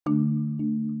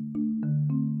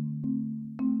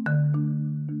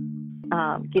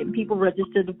Getting people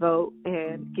registered to vote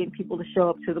and getting people to show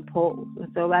up to the polls. And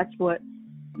so that's what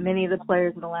many of the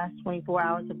players in the last 24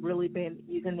 hours have really been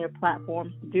using their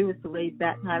platforms to do, is to raise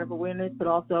that kind of awareness, but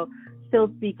also still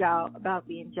speak out about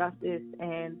the injustice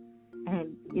and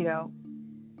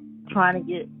trying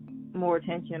to get more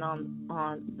attention on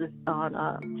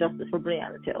justice for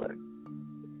Breonna Taylor.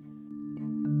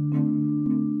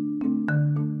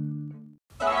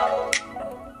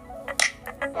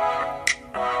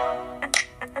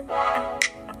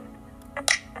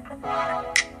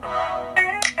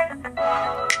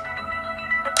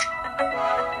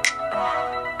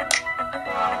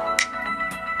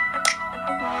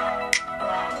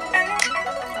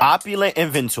 Opulent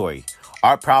Inventory,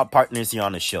 our proud partners here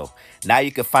on the show. Now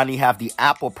you can finally have the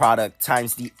Apple product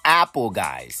times the Apple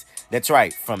guys. That's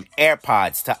right, from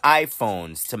AirPods to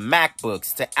iPhones to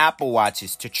MacBooks to Apple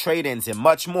Watches to trade-ins and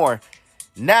much more.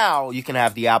 Now you can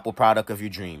have the Apple product of your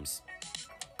dreams.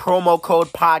 Promo code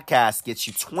podcast gets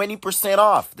you 20%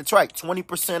 off. That's right,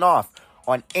 20% off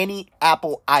on any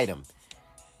Apple item.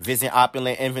 Visit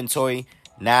Opulent Inventory.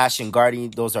 Nash and Gardy,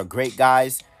 those are great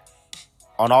guys,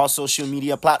 on all social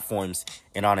media platforms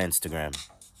and on Instagram.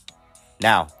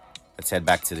 Now, let's head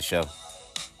back to the show.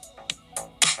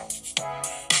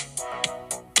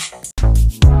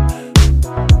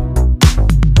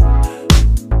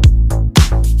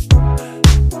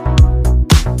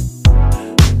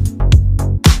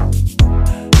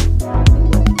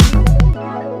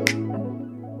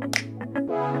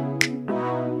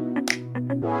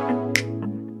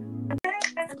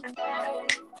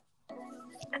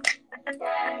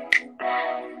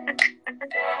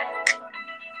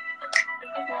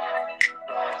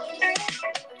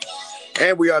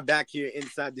 And we are back here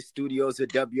inside the studios of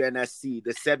WNSC,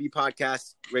 the Sebi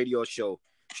Podcast radio show,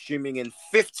 streaming in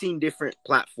 15 different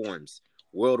platforms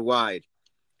worldwide,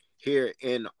 here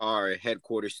in our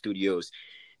headquarters studios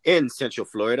in Central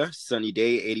Florida. Sunny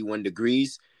day, 81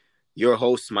 degrees. Your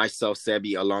host, myself,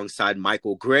 Sebi, alongside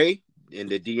Michael Gray in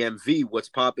the DMV. What's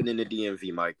popping in the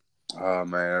DMV, Mike?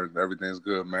 Man, everything's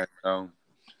good, man.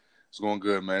 It's going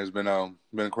good, man. It's been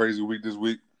a crazy week this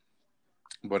week.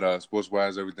 But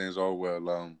sports-wise, everything's all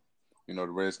well. The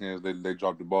Redskins, they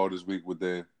dropped the ball this week with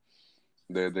their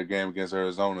game against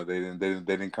Arizona. They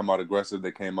didn't come out aggressive.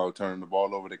 They came out turning the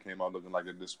ball over. They came out looking like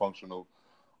a dysfunctional,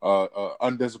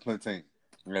 undisciplined team,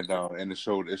 and it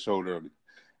showed early.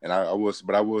 And I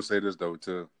will say this though,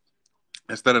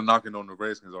 instead of knocking on the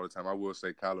Redskins all the time, I will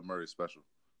say Kyler Murray is special.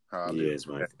 Yes,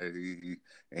 man.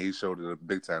 He showed it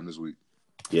big time this week.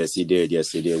 Yes, he did.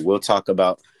 We'll talk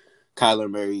about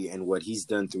Kyler Murray and what he's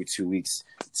done through 2 weeks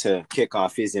to kick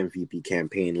off his MVP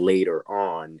campaign later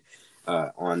on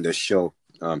the show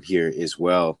here as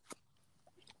well.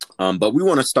 But we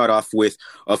want to start off with,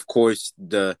 of course,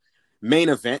 the main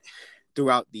event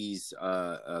throughout these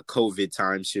COVID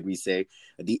times, should we say,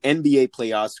 the NBA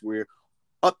playoffs. We're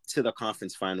up to the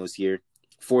conference finals here.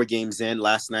 4 games in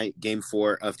last night, game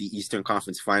 4 of the Eastern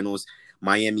Conference Finals.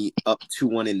 Miami up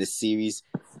 2-1 in the series.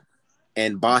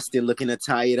 And Boston looking to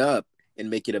tie it up and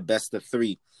make it a best of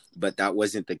 3. But that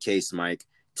wasn't the case, Mike.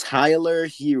 Tyler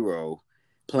Herro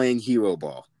playing hero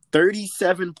ball.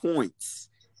 37 points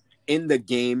in the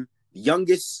game.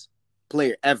 Youngest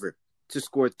player ever to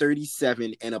score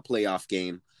 37 in a playoff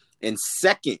game. And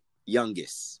second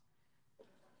youngest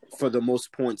for the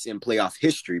most points in playoff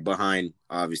history, behind,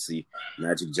 obviously,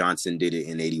 Magic Johnson did it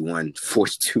in 81,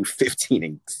 42, 15,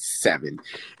 and 7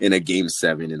 in a game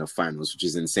 7 in the finals, which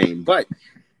is insane. But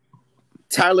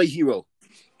Tyler Herro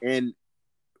and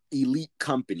elite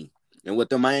company. And what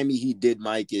the Miami Heat did,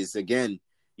 Mike, is, again,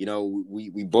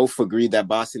 we both agree that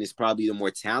Boston is probably the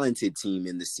more talented team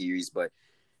in the series. But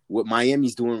what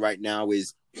Miami's doing right now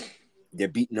is they're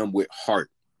beating them with heart,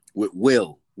 with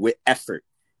will, with effort.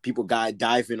 People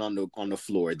diving on the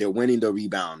floor. They're winning the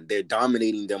rebound. They're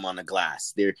dominating them on the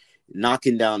glass. They're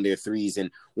knocking down their threes.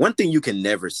 And one thing you can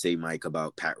never say, Mike,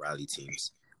 about Pat Riley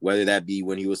teams, whether that be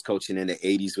when he was coaching in the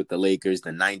 80s with the Lakers,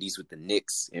 the 90s with the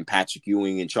Knicks, and Patrick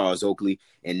Ewing and Charles Oakley,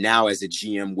 and now as a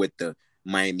GM with the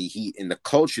Miami Heat, and the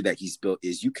culture that he's built,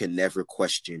 is you can never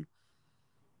question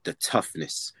the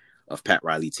toughness of Pat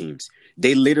Riley teams.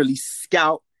 They literally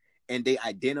scout and they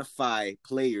identify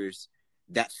players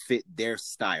that fit their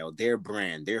style, their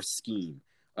brand, their scheme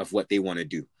of what they want to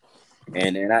do.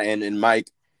 And Mike,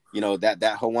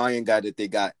 that Hawaiian guy that they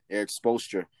got, Eric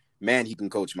Spoelstra, man, he can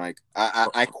coach, Mike.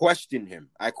 I questioned him.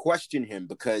 I questioned him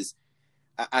because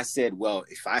I said, well,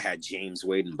 if I had James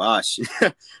Wade and Bosh,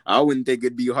 I wouldn't think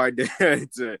it'd be hard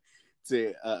to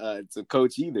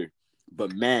coach either.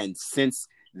 But man, since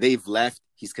they've left,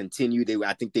 He's continued.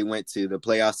 I think they went to the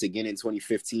playoffs again in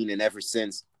 2015, and ever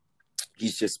since,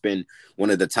 he's just been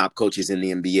one of the top coaches in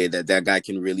the NBA. That guy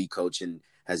can really coach and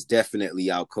has definitely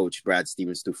outcoached Brad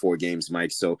Stevens through 4 games,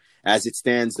 Mike. So as it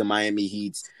stands, the Miami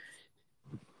Heat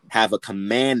have a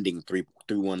commanding 3-1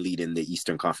 lead in the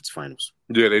Eastern Conference Finals.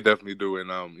 Yeah, they definitely do.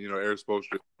 And Eric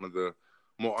Spoelstra is one of the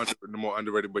more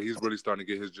underrated, but he's really starting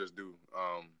to get his just due.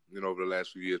 Over the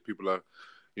last few years, people are,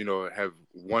 have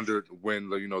wondered when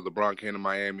LeBron came to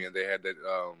Miami and they had that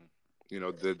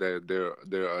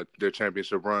their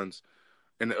championship runs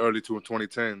in the early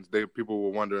 2010s. People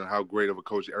were wondering how great of a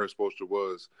coach Eric Spoelstra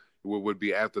would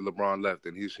be after LeBron left,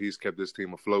 and he's kept this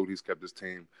team afloat. He's kept this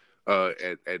team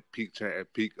at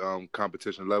peak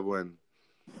competition level, and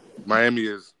Miami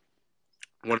is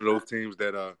one of those teams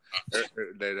that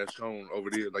that's shown over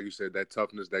the years, like you said, that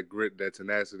toughness, that grit, that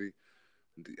tenacity.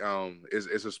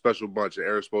 It's a special bunch, and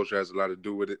Eric Spoelstra has a lot to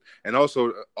do with it. And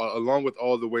also, along with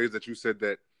all the ways that you said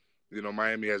that,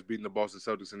 Miami has beaten the Boston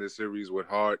Celtics in this series with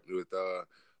heart,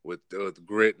 with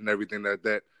grit and everything like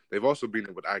that. They've also beaten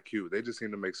it with IQ. They just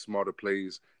seem to make smarter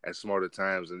plays at smarter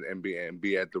times and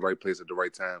be at the right place at the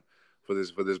right time for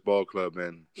this ball club.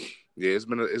 And yeah, it's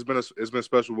been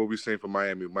special what we've seen from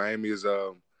Miami. Miami is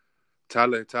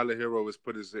Tyler Hero has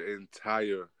put his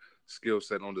entire skill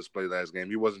set on display last game.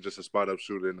 He wasn't just a spot up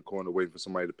shooter in the corner waiting for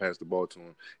somebody to pass the ball to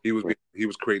him. He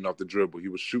was creating off the dribble. He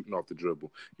was shooting off the dribble.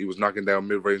 He was knocking down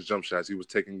mid-range jump shots. He was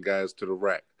taking guys to the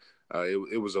rack.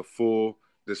 It was a full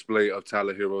display of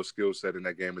Tyler Hero's skill set in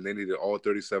that game, and they needed all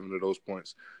 37 of those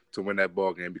points to win that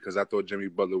ball game because I thought Jimmy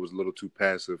Butler was a little too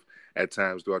passive at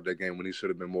times throughout that game when he should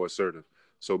have been more assertive.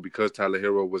 So because Tyler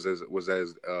Hero was as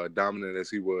dominant as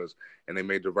he was, and they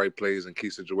made the right plays in key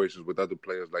situations with other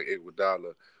players like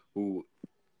Iguodala, who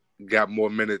got more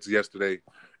minutes yesterday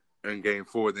in Game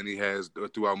 4 than he has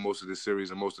throughout most of this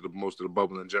series and most of the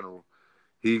bubble in general.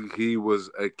 He was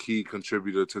a key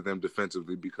contributor to them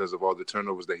defensively because of all the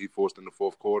turnovers that he forced in the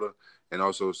fourth quarter and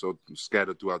also so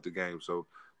scattered throughout the game. So,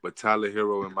 but Tyler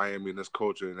Hero in Miami and this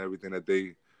culture and everything that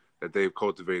they've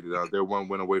cultivated, they're one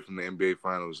win away from the NBA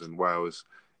Finals, and wow,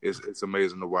 it's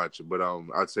amazing to watch. But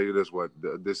I'd say this: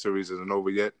 this series isn't over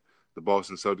yet. The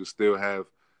Boston Celtics still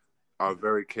are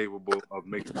very capable of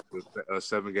making a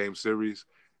 7-game series,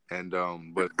 and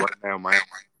but right now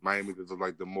Miami just look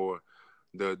like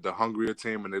the hungrier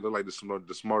team, and they look like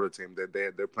the smarter team. That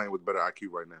they're playing with better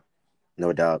IQ right now.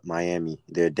 No doubt, Miami.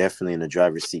 They're definitely in the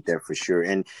driver's seat there for sure.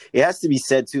 And it has to be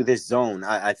said, too, this zone,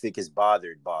 I think, has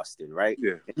bothered Boston, right?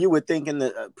 Yeah. And you would think in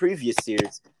the previous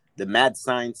series, the mad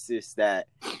scientist that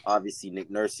obviously Nick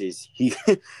Nurse is,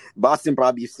 Boston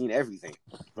probably has seen everything.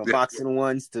 From boxing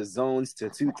ones to zones to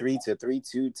 2-3 to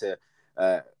 3-2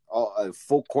 to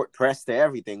full court press to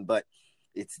everything. But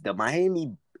it's the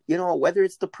Miami, whether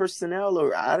it's the personnel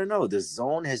or I don't know, the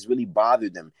zone has really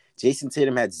bothered them. Jason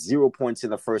Tatum had 0 points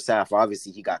in the first half.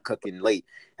 Obviously, he got cooking late.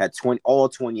 Had all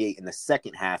 28 in the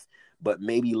second half, but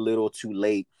maybe a little too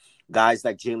late. Guys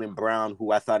like Jaylen Brown,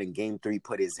 who I thought in Game 3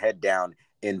 put his head down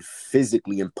and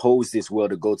physically imposed his will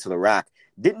to go to the rack,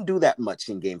 didn't do that much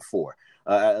in Game 4.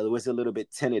 It was a little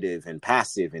bit tentative and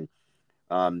passive,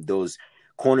 and those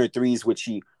corner threes, which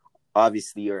he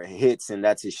obviously are hits, and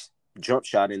that's his jump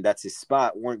shot, and that's his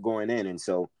spot, weren't going in. And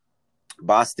so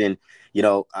Boston,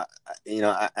 I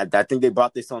think they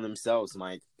brought this on themselves,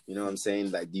 Mike. You know what I'm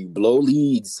saying? Like, you blow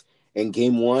leads in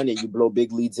Game 1 and you blow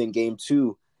big leads in Game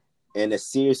 2 in a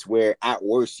series where at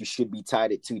worst you should be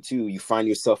tied at 2-2. You find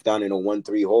yourself down in a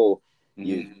 1-3 hole. Mm-hmm.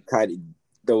 You kind of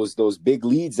those big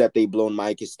leads that they blown,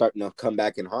 Mike, is starting to come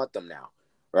back and haunt them now,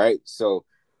 right? So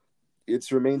it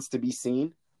remains to be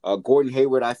seen. Gordon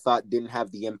Hayward, I thought, didn't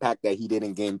have the impact that he did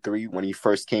in Game 3 when he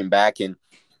first came back, and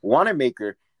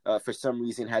Wanamaker, for some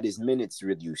reason, had his minutes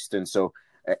reduced, and so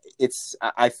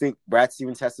I think Brad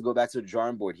Stevens has to go back to the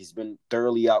drawing board. He's been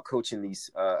thoroughly out coaching these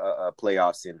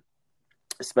playoffs, and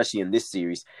especially in this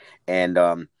series, and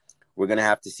we're gonna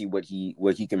have to see what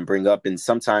he can bring up. And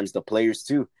sometimes the players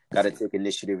too got to take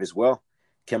initiative as well.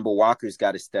 Kemba Walker's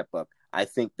got to step up. I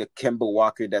think the Kemba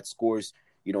Walker that scores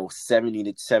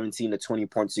 17 to 20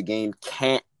 points a game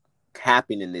can't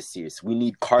happen in this series. We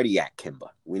need cardiac Kemba.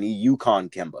 We need UConn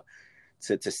Kemba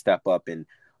to step up. And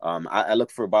I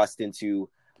look for Boston to,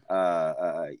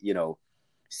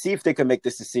 see if they can make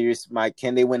this a series. Mike,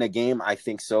 can they win a game? I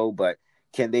think so, but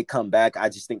can they come back? I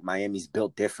just think Miami's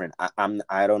built different.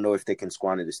 I don't know if they can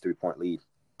squander this 3-point lead.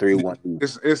 3-1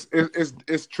 lead.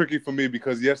 It's tricky for me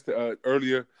because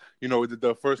earlier,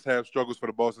 the first half struggles for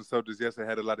the Boston Celtics. Yes, it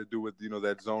had a lot to do with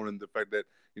that zone and the fact that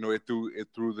it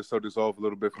threw the Celtics off a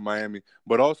little bit from Miami,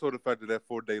 but also the fact that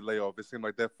 4-day layoff. It seemed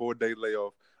like that 4-day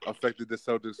layoff affected the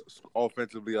Celtics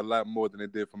offensively a lot more than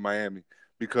it did for Miami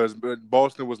because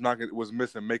Boston was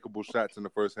missing makeable shots in the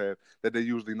first half that they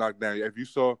usually knock down. If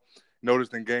you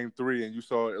noticed in Game 3 and you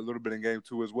saw a little bit in Game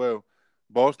 2 as well.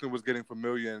 Boston was getting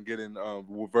familiar and getting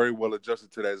very well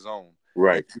adjusted to that zone.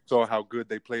 Right. And you saw how good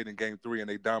they played in Game 3, and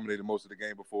they dominated most of the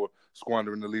game before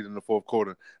squandering the lead in the fourth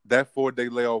quarter. That 4-day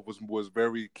layoff was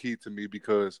very key to me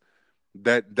because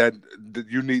that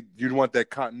you want that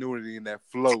continuity and that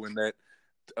flow and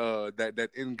that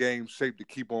in-game shape to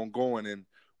keep on going. And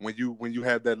when you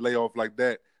have that layoff like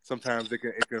that, sometimes it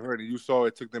can hurt. And you saw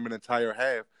it took them an entire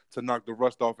half to knock the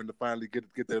rust off and to finally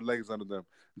get their legs under them.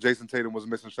 Jason Tatum was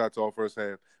missing shots all first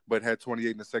half, but had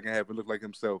 28 in the second half and looked like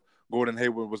himself. Gordon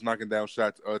Hayward was knocking down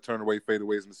shots, turn-away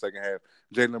fadeaways in the second half.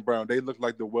 Jaylen Brown, they looked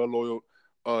like the well-oiled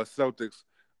Celtics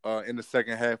in the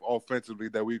second half offensively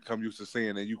that we've come used to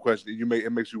seeing. And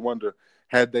it makes you wonder,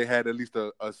 had they had at least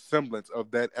a semblance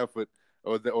of that effort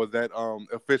or that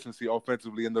efficiency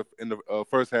offensively in the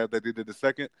first half that they did the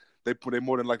second, they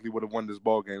more than likely would have won this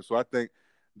ball game. So I think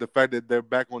the fact that they're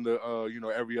back on the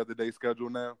every other day schedule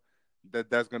now,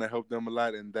 that's going to help them a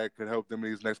lot, and that could help them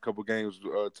in these next couple games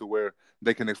to where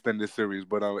they can extend this series.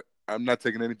 But I'm not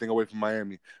taking anything away from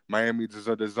Miami. Miami,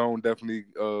 the zone definitely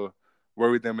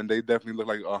worried them, and they definitely look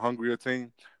like a hungrier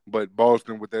team. But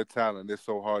Boston, with their talent, it's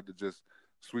so hard to just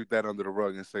sweep that under the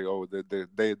rug and say, oh,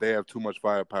 they have too much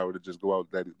firepower to just go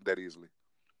out that easily.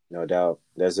 No doubt.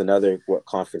 There's another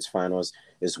conference finals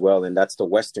as well, and that's the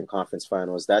Western Conference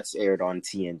Finals. That's aired on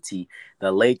TNT. The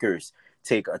Lakers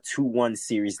take a 2-1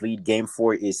 series lead. Game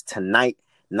 4 is tonight,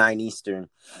 9 Eastern,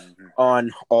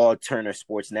 on all Turner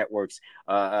Sports Networks.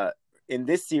 In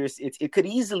this series, it could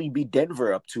easily be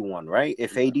Denver up 2-1, right?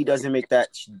 If AD doesn't make that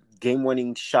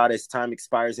game-winning shot as time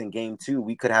expires in Game 2,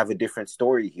 we could have a different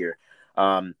story here.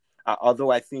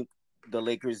 Although I think the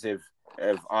Lakers have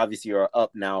obviously are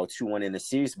up now 2-1 in the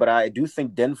series, but I do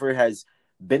think Denver has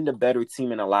been the better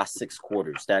team in the last 6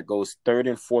 quarters. That goes third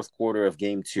and fourth quarter of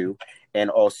Game 2, and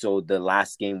also the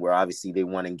last game where obviously they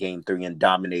won in Game 3 and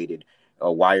dominated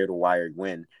a wire-to-wire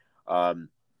win.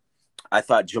 I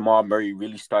thought Jamal Murray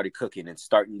really started cooking and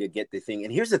starting to get the thing.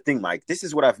 And here's the thing, Mike. This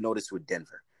is what I've noticed with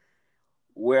Denver.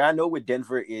 Where I know with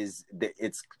Denver is that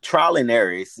it's trial and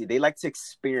error. They like to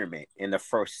experiment in the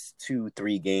first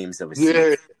 2-3 games of a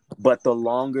series. But the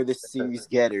longer the series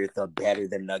get, the better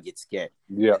the Nuggets get.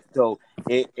 Yeah. So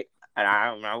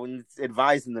I wouldn't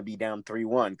advise them to be down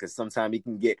 3-1 because sometimes it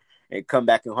can come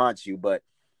back and haunt you. But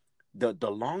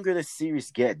the longer the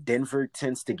series get, Denver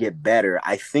tends to get better.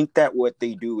 I think that what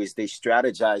they do is they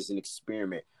strategize and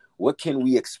experiment. What can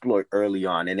we exploit early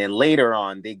on? And then later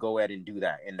on, they go ahead and do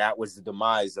that. And that was the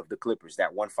demise of the Clippers,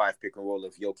 that 1-5 pick and roll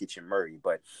of Jokic and Murray.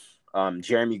 But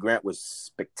Jeremy Grant was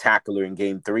spectacular in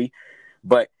Game 3.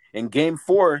 But in Game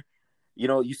 4,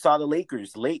 you saw the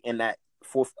Lakers late in that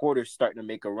fourth quarter starting to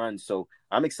make a run. So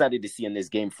I'm excited to see in this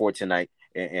Game 4 tonight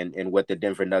and what the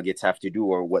Denver Nuggets have to do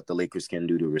or what the Lakers can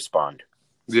do to respond.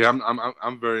 Yeah,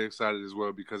 I'm very excited as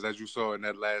well because as you saw in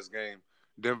that last game,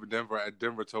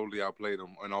 Denver totally outplayed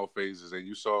them in all phases, and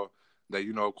you saw that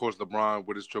of course LeBron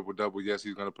with his triple-double, yes,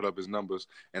 he's going to put up his numbers,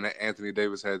 and that Anthony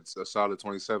Davis had a solid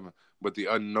 27, but the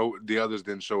others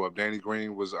didn't show up. Danny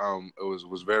Green was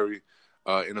very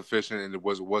inefficient and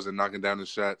wasn't knocking down the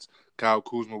shots. Kyle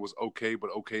Kuzma was okay,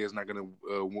 but okay is not going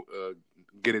to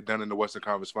get it done in the Western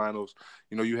Conference Finals.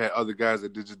 You had other guys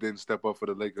that just didn't step up for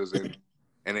the Lakers,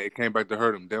 and it came back to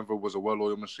hurt him. Denver was a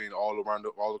well-oiled machine all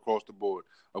across the board.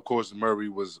 Of course, Murray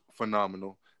was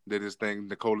phenomenal. Did his thing.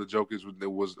 Nikola Jokic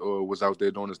was out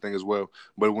there doing his thing as well.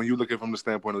 But when you look at it from the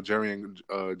standpoint of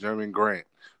Jeremy Grant,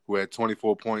 who had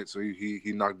 24 points, so he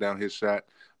knocked down his shot.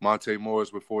 Monte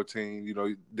Morris with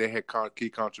 14. They had key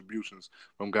contributions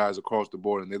from guys across the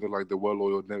board, and they look like the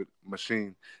well-oiled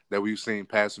machine that we've seen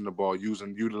passing the ball,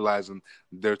 utilizing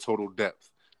their total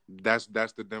depth. That's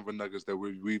the Denver Nuggets that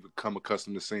we've become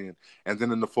accustomed to seeing. And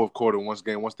then in the fourth quarter, once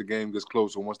the game gets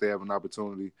close, or once they have an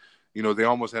opportunity, they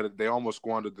almost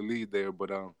squandered the lead there,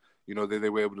 but they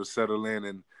were able to settle in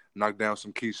and knock down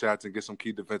some key shots and get some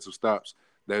key defensive stops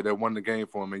that won the game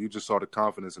for them. And you just saw the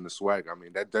confidence and the swag. I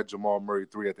mean, that Jamal Murray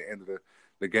 3 at the end of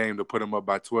the game to put him up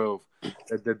by 12,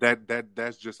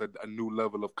 that's just a new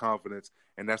level of confidence,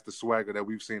 and that's the swagger that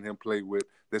we've seen him play with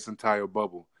this entire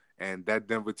bubble. And that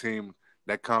Denver team,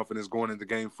 that confidence going into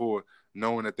Game 4,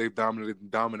 knowing that they've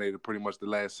dominated pretty much the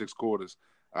last 6 quarters,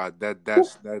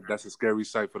 That's a scary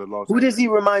sight for the Los Who Angeles. does he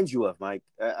remind you of, Mike?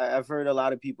 I've heard a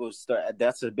lot of people start.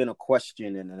 That's been a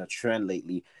question and a trend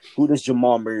lately. Who does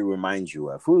Jamal Murray remind you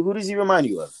of? Who does he remind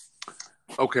you of?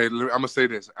 Okay, I'm gonna say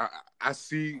this. I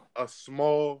see a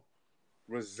small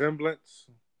resemblance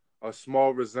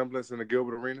in the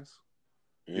Gilbert Arenas.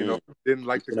 You know, didn't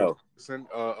like the comparison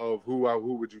of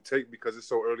who would you take because it's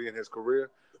so early in his career.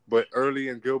 But early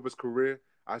in Gilbert's career,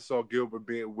 I saw Gilbert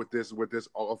being with this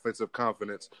offensive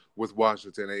confidence with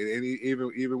Washington, and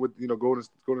even with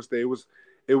Golden State,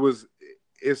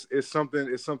 it's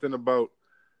something about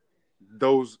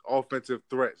those offensive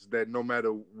threats that no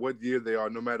matter what year they are,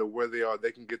 no matter where they are,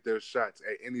 they can get their shots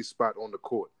at any spot on the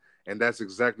court, and that's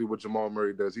exactly what Jamal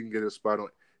Murray does. He can get his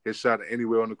shot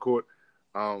anywhere on the court.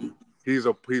 He's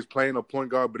playing a point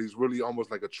guard, but he's really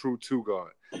almost like a true two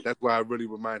guard. That's why I really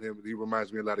he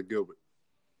reminds me a lot of Gilbert.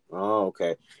 Oh,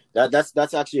 okay.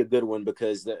 That's actually a good one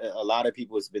because a lot of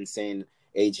people has been saying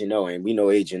Agent O, and we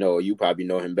know Agent O. You probably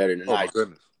know him better than I. My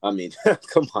goodness. I mean,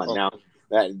 come on now.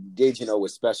 That Agent O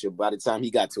was special. By the time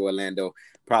he got to Orlando,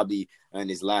 probably on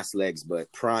his last legs, but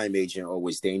prime Agent O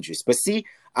was dangerous. But see,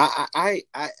 I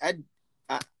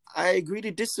agree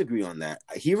to disagree on that.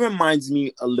 He reminds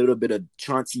me a little bit of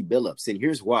Chauncey Billups, and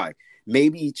here's why.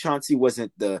 Maybe Chauncey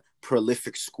wasn't the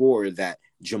prolific scorer that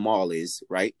Jamal is,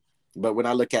 right? But when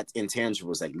I look at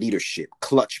intangibles like leadership,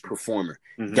 clutch performer,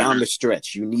 down the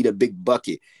stretch, you need a big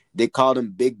bucket. They called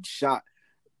him Big Shot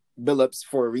Billups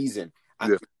for a reason.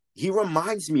 Yeah. He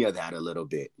reminds me of that a little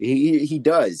bit. He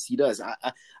does.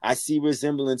 I see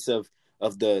resemblance of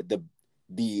the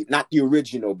not the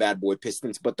original Bad Boy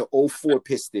Pistons, but the 04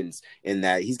 Pistons in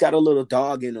that. He's got a little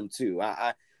dog in him too.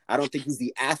 I don't think he's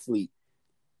the athlete.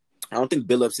 I don't think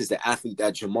Billups is the athlete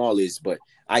that Jamal is, but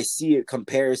I see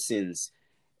comparisons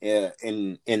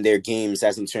in their games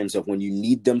as in terms of when you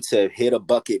need them to hit a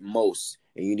bucket most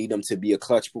and you need them to be a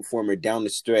clutch performer down the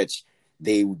stretch,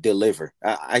 they deliver.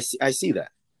 I see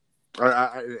that.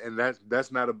 And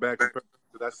that's not a bad comparison.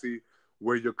 I see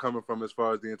where you're coming from as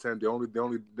far as the intent. The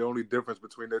only difference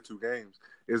between their two games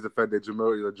is the fact that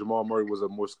Jamal Murray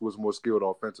was more skilled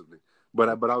offensively. But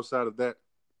outside of that,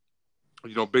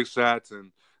 big shots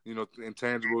and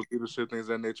intangibles, leadership, things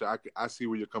of that nature. I see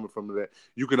where you're coming from with that.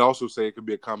 You can also say it could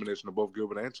be a combination of both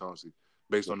Gilbert and Chauncey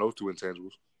based on those two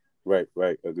intangibles. Right.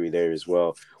 Agree there as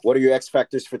well. What are your X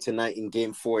factors for tonight in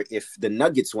Game 4 if the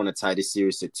Nuggets want to tie the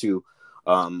series at 2?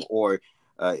 What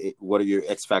are your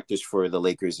X factors for the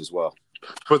Lakers as well?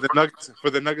 For the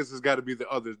Nuggets, it's got to be the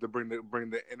others to bring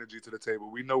the energy to the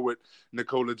table. We know what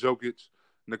Nikola Jokic,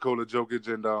 and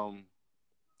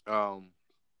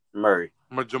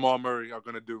Jamal Murray are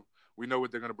going to do. We know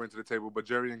what they're going to bring to the table. But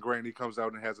Jerry and Grant, he comes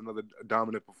out and has another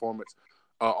dominant performance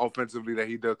offensively that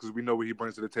he does because we know what he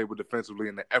brings to the table defensively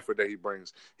and the effort that he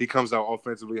brings. He comes out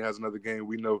offensively, has another game.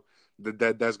 We know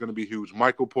that's going to be huge.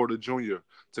 Michael Porter Jr.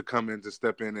 to come in, to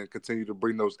step in and continue to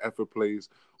bring those effort plays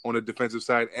on the defensive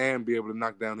side and be able to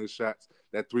knock down his shots,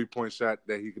 that three-point shot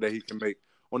that he can make.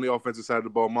 On the offensive side of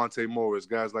the ball, Monte Morris,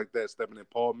 guys like that stepping in.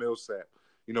 Paul Millsap,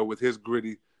 with his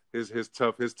gritty, his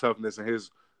toughness and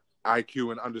his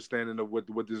IQ and understanding of what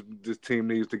this team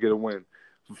needs to get a win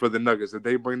for the Nuggets. If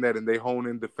they bring that and they hone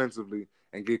in defensively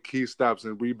and get key stops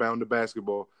and rebound the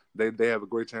basketball, they have a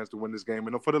great chance to win this game.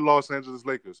 And for the Los Angeles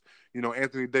Lakers,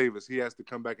 Anthony Davis, he has to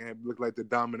come back and look like the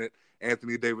dominant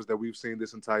Anthony Davis that we've seen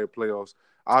this entire playoffs.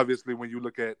 Obviously, when you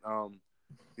look at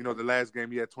the last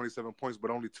game, he had 27 points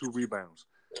but only 2 rebounds.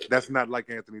 That's not like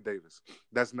Anthony Davis.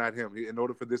 That's not him. In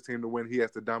order for this team to win, he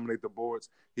has to dominate the boards.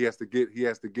 He has to get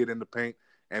in the paint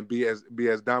and be as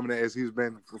dominant as he's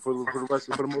been for the most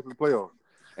of the playoffs.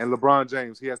 And LeBron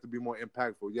James, he has to be more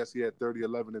impactful. Yes, he had 30,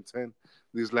 11, and 10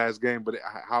 these last game, but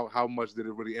how much did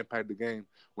it really impact the game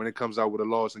when it comes out with a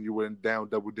loss and you were down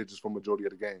double digits for majority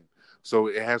of the game? So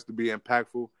it has to be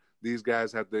impactful. These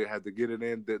guys have to get it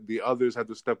in. The others have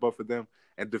to step up for them.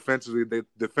 And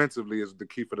defensively is the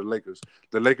key for the Lakers.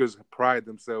 The Lakers pride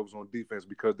themselves on defense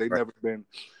because they've never been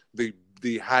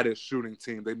the hottest shooting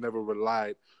team. They've never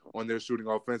relied on their shooting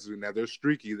offensively. Now they're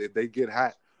streaky. They get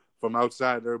hot from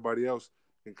outside everybody else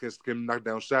and can knock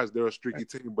down shots. They're a streaky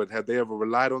team. But have they ever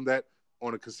relied on that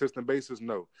on a consistent basis?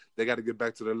 No. They got to get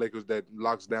back to the Lakers that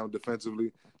locks down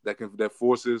defensively, that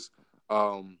forces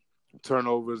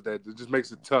turnovers, that just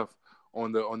makes it tough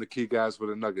on the key guys for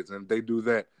the Nuggets. And if they do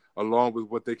that, along with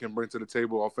what they can bring to the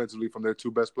table offensively from their 2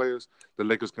 best players, the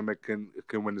Lakers can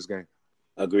win this game.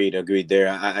 Agreed there.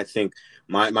 I think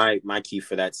my key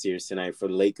for that series tonight for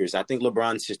the Lakers, I think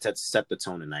LeBron should set the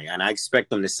tone tonight, and I expect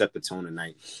them to set the tone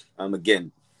tonight.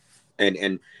 Again,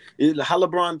 And how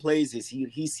LeBron plays is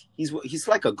he's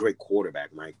like a great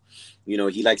quarterback, Mike. You know,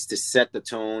 he likes to set the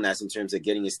tone as in terms of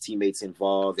getting his teammates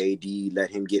involved. AD let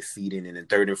him get feeding, and in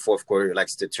third and fourth quarter, he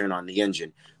likes to turn on the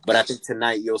engine. But I think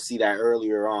tonight you'll see that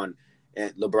earlier on,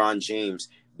 at LeBron James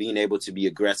being able to be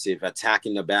aggressive,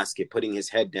 attacking the basket, putting his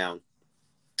head down,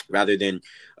 rather than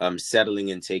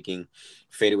settling and taking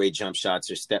fadeaway jump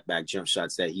shots or step back jump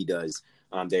shots that he does.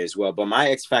 There as well. But my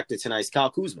X factor tonight is Kyle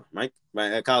Kuzma, Mike.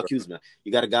 Kyle Kuzma.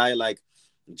 You got a guy like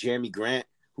Jeremy Grant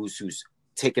who's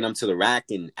taking them to the rack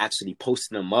and actually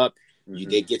posting them up. Mm-hmm.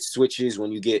 They get switches.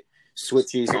 When you get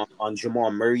switches on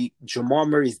Jamal Murray, Jamal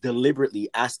Murray is deliberately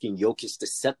asking Jokic to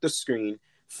set the screen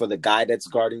for the guy that's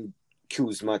guarding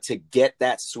Kuzma to get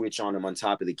that switch on him on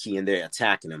top of the key, and they're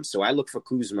attacking him. So I look for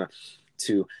Kuzma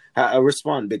to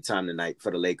respond big time tonight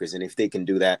for the Lakers. And if they can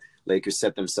do that, Lakers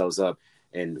set themselves up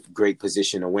in great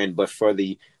position to win. But for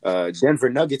the Denver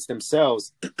Nuggets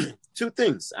themselves, two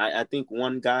things. I think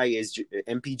one guy is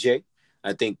MPJ.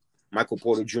 I think Michael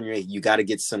Porter Jr., you got to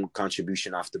get some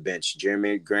contribution off the bench.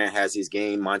 Jeremy Grant has his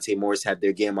game. Monte Morris had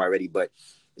their game already. But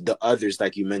the others,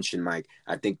 like you mentioned, Mike,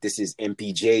 I think this is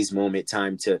MPJ's moment,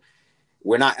 time to –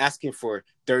 we're not asking for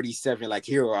 37 like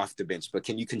Hero off the bench, but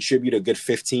can you contribute a good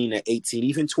 15 to 18,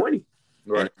 even 20?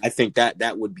 Right. And I think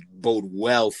that would bode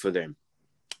well for them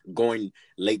going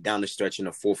late down the stretch in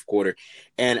the fourth quarter.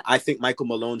 And I think Michael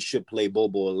Malone should play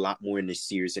Bobo a lot more in this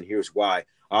series, and here's why.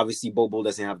 Obviously, Bobo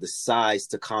doesn't have the size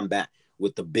to combat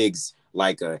with the bigs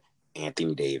like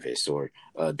Anthony Davis or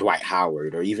Dwight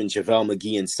Howard or even JaVale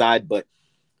McGee inside, but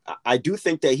I do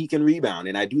think that he can rebound,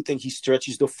 and I do think he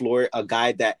stretches the floor, a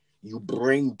guy that you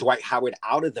bring Dwight Howard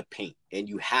out of the paint, and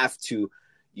you have to,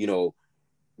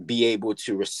 be able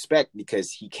to respect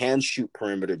because he can shoot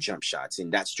perimeter jump shots,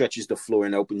 and that stretches the floor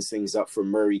and opens things up for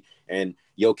Murray and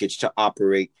Jokic to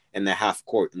operate in the half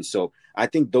court. And so I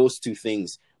think those two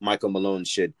things Michael Malone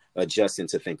should adjust and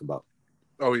to think about.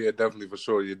 Oh, yeah, definitely, for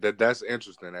sure. Yeah, that's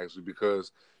interesting, actually,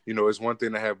 because, it's one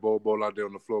thing to have Bol out there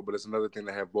on the floor, but it's another thing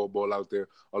to have Bol out there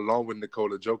along with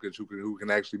Nikola Jokic, who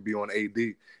can actually be on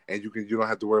AD, and you don't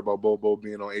have to worry about Bol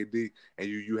being on AD, and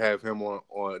you have him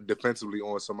on defensively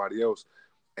on somebody else.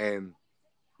 And,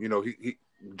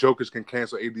 Jokic can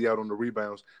cancel AD out on the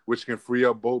rebounds, which can free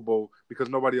up Bobo because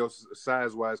nobody else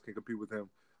size-wise can compete with him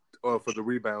for the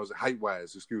rebounds,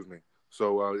 height-wise, excuse me.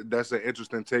 So that's an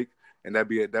interesting take, and that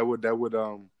would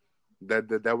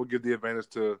give the advantage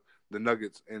to the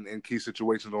Nuggets in key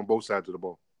situations on both sides of the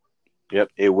ball.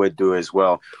 Yep, it would do as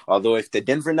well. Although if the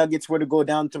Denver Nuggets were to go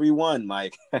down 3-1,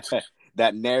 Mike,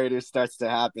 that narrative starts to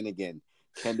happen again.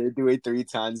 Can they do it 3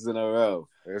 times in a row?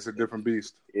 It's a different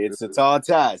beast. It's a tall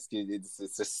task. It's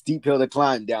a steep hill to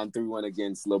climb down 3-1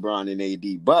 against LeBron and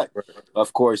AD. But,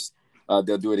 of course,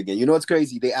 they'll do it again. You know what's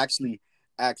crazy? They actually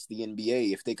asked the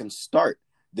NBA if they can start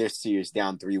their series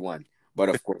down 3-1. But,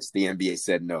 of course, the NBA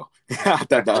said no. I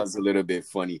thought that was a little bit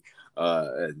funny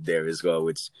there as well,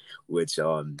 which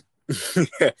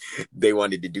they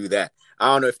wanted to do that.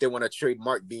 I don't know if they want to trade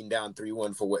Mark being down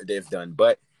 3-1 for what they've done.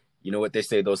 But you know what they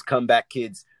say, those comeback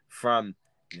kids from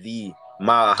the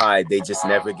Mile High, they just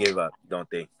never give up, don't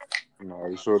they? No,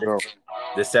 you sure don't.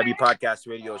 The Sebi Podcast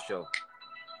Radio Show.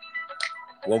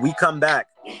 When we come back,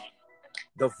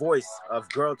 the voice of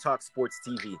Girl Talk Sports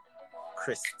TV,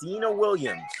 Christina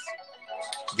Williams,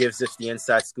 gives us the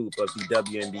inside scoop of the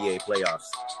WNBA playoffs.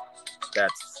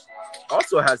 That's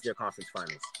also has their conference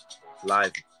finals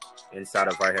live inside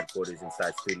of our headquarters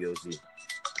inside Studio Z.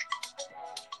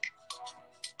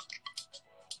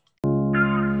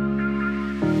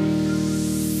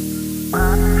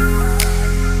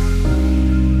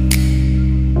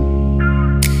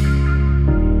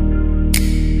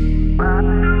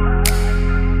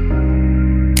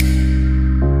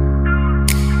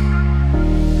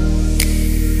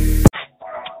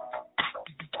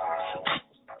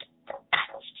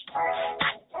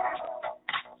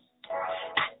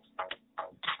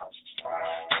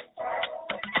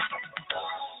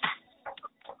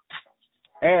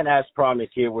 And as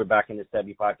promised, here we're back in the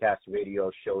Sebi Podcast Radio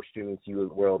Show, streaming to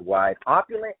you worldwide.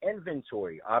 Opulent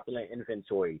Inventory,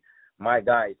 my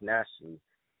guys, Nashley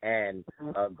and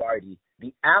Gardy,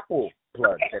 the Apple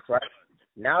plug. That's right.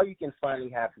 Now you can finally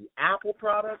have the Apple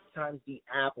product times the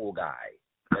Apple guy.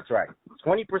 That's right.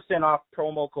 20% off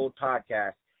promo code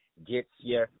podcast gets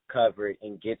you covered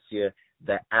and gets you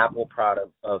the Apple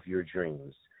product of your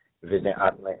dreams. Visit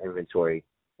Opulent Inventory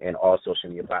and all social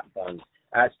media platforms.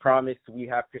 As promised, we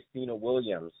have Christina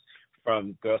Williams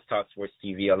from Girls Talk Sports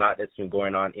TV. A lot that's been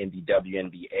going on in the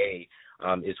WNBA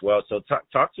as well. So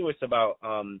talk to us about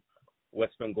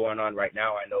what's been going on right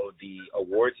now. I know the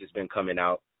awards has been coming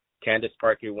out Candace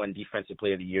Parker won Defensive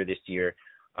Player of the Year this year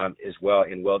as well,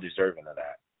 and well deserving of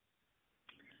that.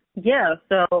 Yeah,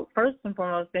 so first and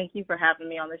foremost, thank you for having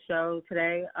me on the show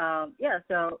today.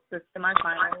 So the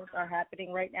semifinals are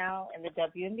happening right now in the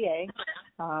WNBA.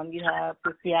 You have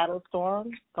the Seattle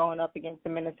Storm going up against the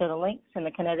Minnesota Lynx and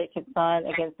the Connecticut Sun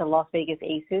against the Las Vegas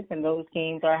Aces, and those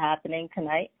games are happening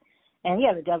tonight. And,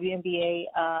 the WNBA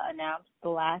announced the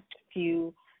last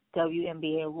few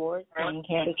WNBA awards, and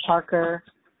Candace Parker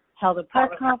held a press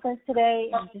conference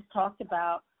today and just talked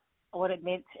about what it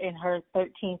meant in her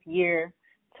 13th year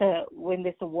to win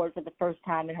this award for the first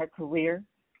time in her career.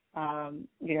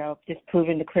 Just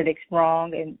proving the critics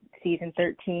wrong in season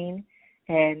 13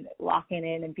 and locking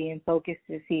in and being focused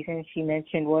this season, she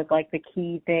mentioned, was like the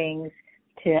key things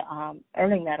to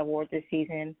earning that award this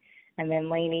season. And then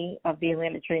Lainey of the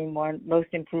Atlanta Dream won Most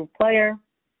Improved Player,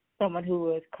 someone who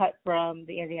was cut from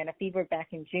the Indiana Fever back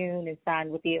in June and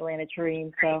signed with the Atlanta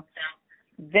Dream. So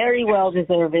very well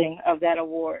deserving of that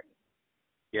award.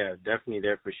 Yeah, definitely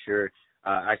there for sure.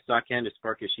 I saw Candace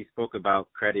Parker. She spoke about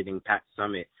crediting Pat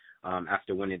Summitt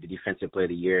after winning the Defensive Player of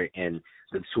the Year and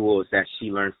the tools that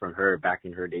she learned from her back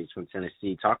in her days from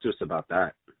Tennessee. Talk to us about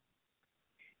that.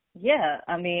 Yeah,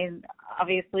 I mean,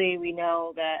 obviously we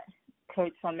know that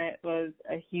Coach Summitt was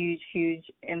a huge, huge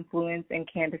influence in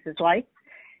Candace's life.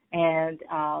 And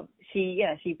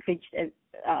she preached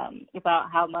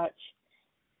about how much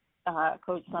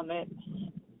Coach Summitt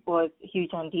was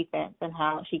huge on defense and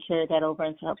how she carried that over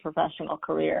into her professional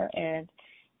career and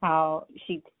how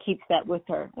she keeps that with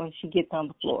her when she gets on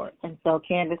the floor. And so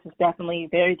Candace is definitely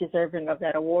very deserving of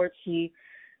that award. She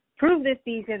proved this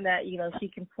season that, she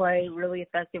can play really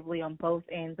effectively on both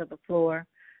ends of the floor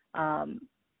and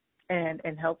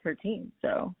help her team.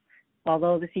 So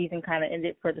although the season kind of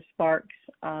ended for the Sparks,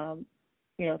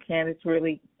 Candace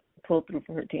really pulled through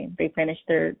for her team. They finished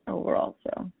third overall.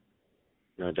 So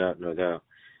no doubt.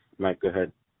 Mike, go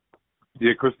ahead.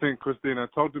 Yeah, Christina,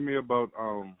 talk to me about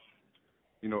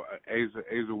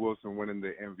A'ja Wilson winning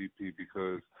the MVP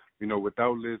because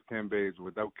without Liz Cambage,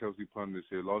 without Kelsey Plum this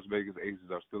year, Las Vegas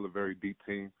Aces are still a very deep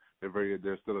team.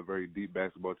 They're still a very deep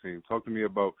basketball team. Talk to me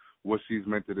about what she's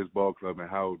meant to this ball club and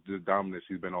how dominant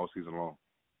she's been all season long.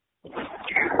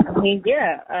 I mean,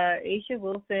 A'ja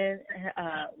Wilson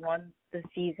won the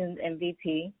season's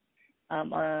MVP,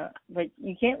 but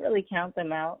you can't really count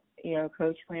them out.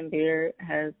 Coach Lambier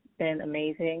has been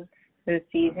amazing this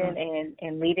season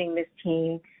and leading this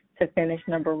team to finish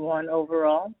number one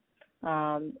overall.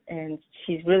 And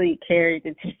she's really carried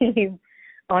the team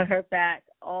on her back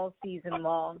all season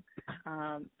long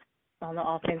on the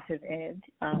offensive end.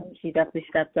 She definitely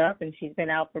stepped up, and she's been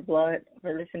out for blood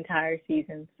for this entire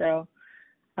season. So,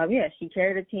 she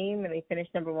carried the team, and they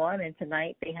finished number one. And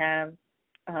tonight they have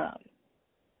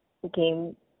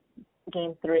game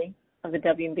 3 of the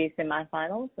WNBA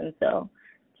semifinals, and so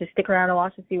just stick around and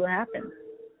watch and see what happens.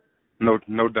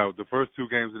 No doubt. The first 2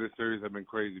 games of this series have been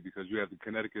crazy because you have the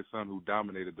Connecticut Sun who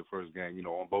dominated the first game,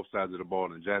 on both sides of the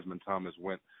ball, and Jasmine Thomas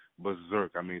went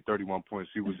berserk. 31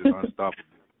 points. She was just unstoppable.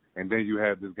 And then you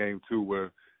have this game 2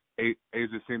 where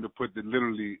A'ja seemed to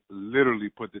literally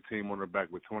put the team on her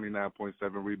back with 29.7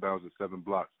 rebounds and 7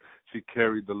 blocks. She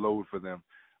carried the load for them.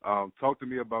 Talk to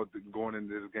me about going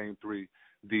into this game 3.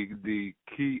 The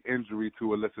key injury to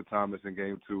Alyssa Thomas in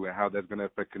game 2 and how that's going to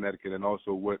affect Connecticut, and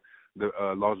also what the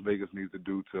Las Vegas needs to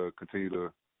do to continue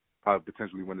to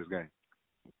potentially win this game.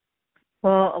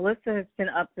 Well, Alyssa has been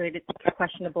upgraded to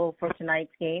questionable for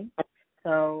tonight's game,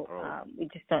 so we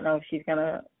just don't know if she's going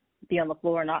to be on the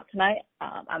floor or not tonight.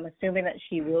 I'm assuming that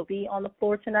she will be on the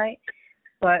floor tonight,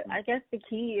 but I guess the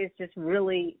key is just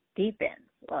really defense,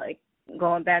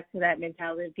 going back to that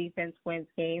mentality of defense wins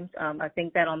games. I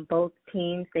think that on both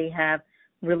teams they have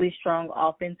really strong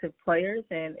offensive players,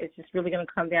 and it's just really going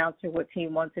to come down to what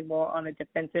team wants it more on the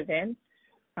defensive end.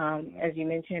 As you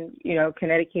mentioned,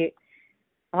 Connecticut,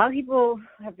 a lot of people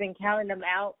have been counting them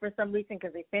out for some reason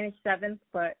because they finished 7th,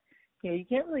 but, you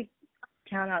can't really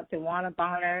count out DeWanna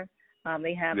Bonner.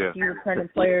 They have a few returning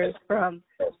players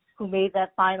who made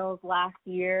that finals last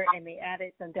year, and they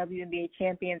added some WNBA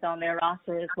champions on their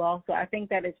roster as well. So I think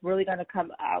that it's really going to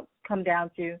come down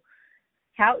to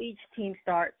how each team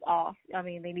starts off. I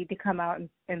mean, they need to come out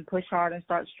and push hard and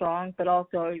start strong, but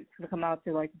also it's going to come out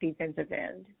to the defensive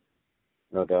end.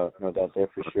 No doubt there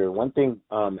for sure. One thing,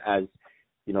 as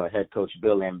head coach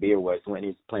Bill Lambier was when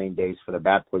he's playing days for the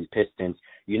Bad Boys Pistons,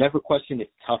 you never question his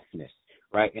toughness,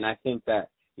 right? And I think that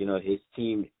his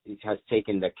team has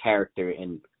taken the character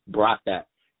and brought that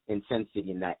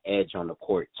intensity and that edge on the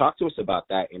court. Talk to us about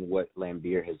that and what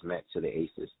Lambier has meant to the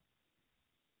Aces.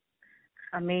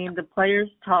 I mean, the players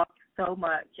talk so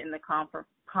much in the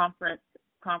conference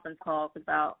calls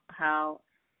about how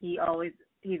he's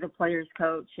a player's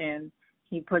coach and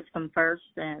he puts them first,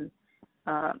 and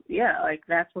like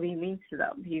that's what he means to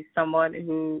them. He's someone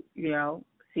who,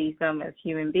 sees them as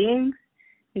human beings.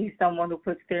 He's someone who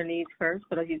puts their needs first,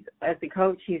 but as a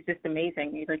coach, he's just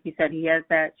amazing. Like you said, he has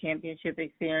that championship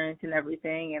experience and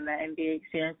everything, and that NBA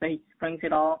experience, so he just brings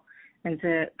it all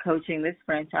into coaching this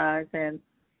franchise. And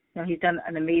he's done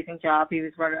an amazing job. He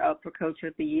was runner-up for Coach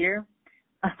of the Year,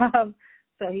 so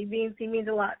he means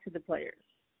a lot to the players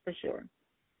for sure.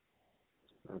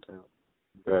 Okay.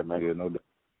 Good, man. Yeah,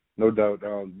 no doubt.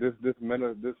 This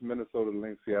Minnesota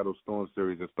Lynx Seattle Storm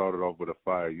series has started off with a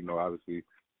fire. Obviously,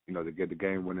 to get the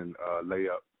game-winning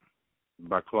layup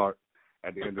by Clark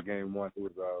at the end of game one, it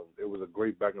was a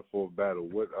great back and forth battle.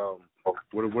 What are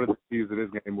the keys to this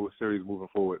series moving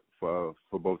forward for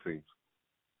both teams?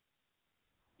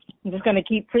 I'm just going to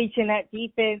keep preaching that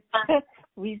defense.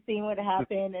 We've seen what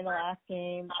happened in the last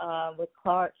game with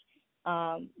Clark.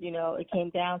 It came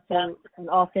down to an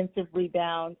offensive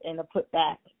rebound and a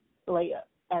putback layup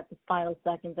at the final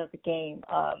seconds of the game.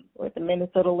 With the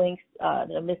Minnesota Lynx,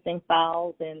 they're missing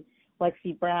fouls, and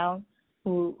Lexi Brown,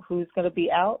 who's going to be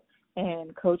out,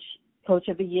 and Coach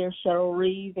of the Year Cheryl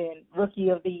Reeve, and Rookie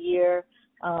of the Year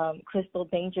Crystal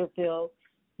Dangerfield,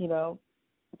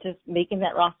 just making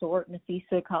that roster work.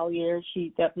 Nafisa Collier, she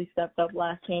definitely stepped up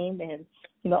last game. And,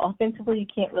 offensively, you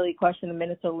can't really question the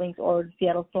Minnesota Lynx or the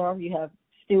Seattle Storm. You have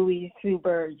Stewie,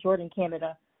 Suber, Jordan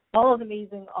Canada, all of the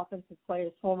amazing offensive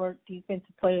players, former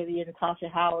defensive player of the year, Natasha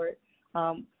Howard.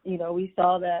 We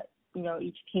saw that,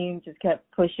 each team just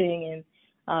kept pushing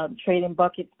and trading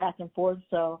buckets back and forth.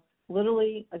 So,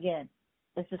 literally, again,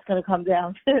 it's just going to come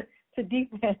down to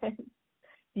defense.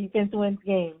 Defense wins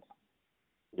games.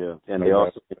 Yeah, and they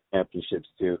also win championships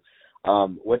too.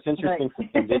 What's interesting to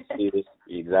me in this series,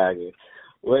 exactly.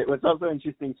 What's also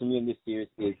interesting to me in this series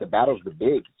is the battle of the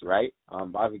bigs, right?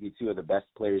 Obviously, two of the best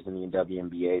players in the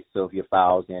WNBA, Sylvia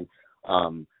Fowles and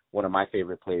one of my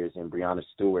favorite players in Breanna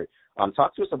Stewart.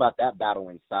 Talk to us about that battle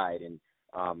inside and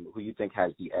who you think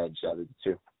has the edge out of the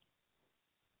two.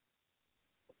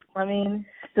 I mean,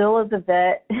 still is a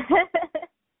vet.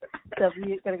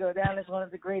 W is going to go down as one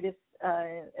of the greatest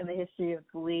in the history of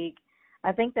the league.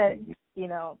 I think that,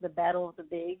 the battle of the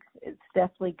bigs is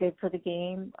definitely good for the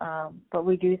game, but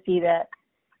we do see that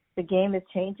the game is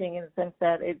changing in the sense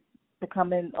that it's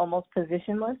becoming almost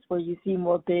positionless, where you see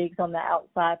more bigs on the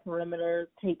outside perimeter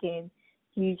taking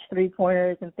huge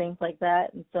three-pointers and things like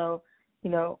that. And so,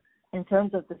 in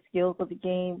terms of the skills of the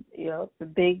game, the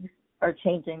bigs are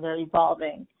changing, they're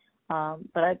evolving.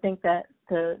 But I think that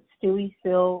the Stewie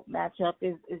Phil matchup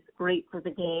is great for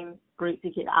the game, great to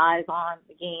get eyes on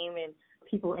the game and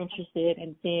people interested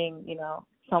in seeing,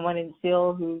 someone in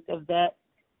Phil who's a vet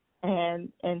and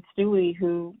Stewie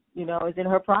who, is in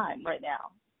her prime right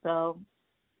now. So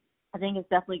I think it's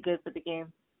definitely good for the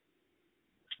game.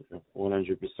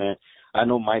 100%. I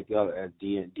know Mike,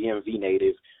 DMV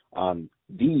native,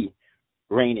 the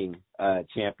reigning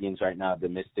champions right now, the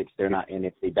Mystics, they're not in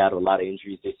it. They battled a lot of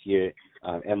injuries this year.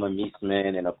 Emma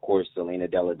Meesman and, of course, Elena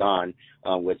Delle Donne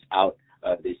was out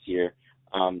this year.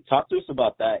 Talk to us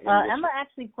about that. Emma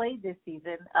actually played this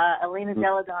season. Elena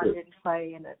Delle Donne didn't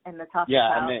play in the top. Yeah,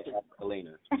 I meant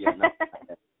Elena. Yeah,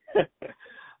 no.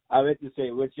 I meant to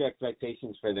say, what's your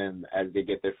expectations for them as they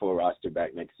get their full roster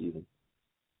back next season?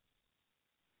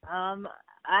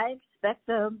 I expect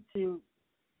them to,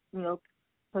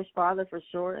 push farther for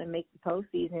sure and make the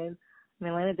postseason. I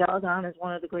mean, Elena Delle Donne is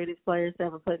one of the greatest players to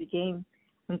ever play the game.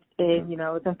 And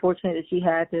it's unfortunate that she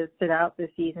had to sit out this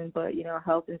season, but,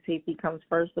 health and safety comes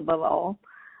first above all.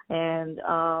 And,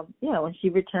 when she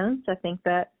returns, I think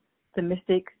that the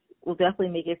Mystics will definitely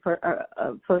make it for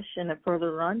a push and a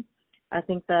further run. I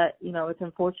think that, it's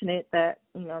unfortunate that,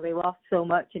 they lost so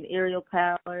much in aerial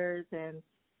powers and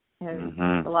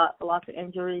lots of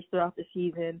injuries throughout the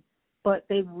season. But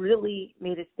they've really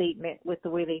made a statement with the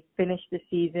way they finished the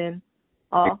season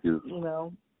off,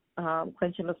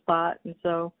 clinching a spot. And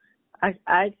so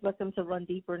I expect them to run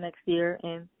deeper next year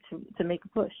and to make a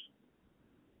push.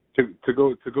 To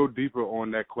go deeper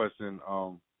on that question,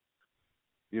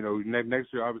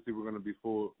 next year obviously we're going to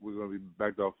be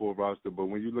back to our full roster. But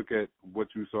when you look at what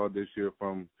you saw this year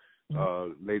from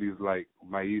ladies like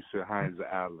Maisha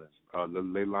Hines-Allen,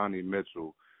 Leilani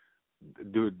Mitchell,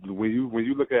 when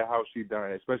you look at how she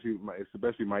dominated,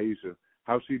 especially Maisha,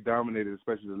 how she dominated,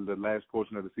 especially the last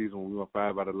portion of the season when we won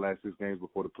 5 out of the last 6 games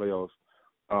before the playoffs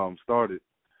started,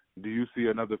 do you see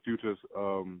another future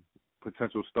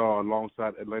potential star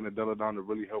alongside Elena Delle Donne to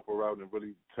really help her out and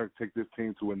really take this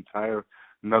team to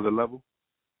another level?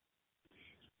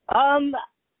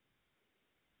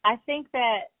 I think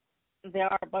that there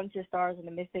are a bunch of stars in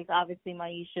the Mystics. Obviously,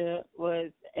 Maisha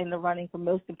was in the running for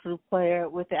most improved player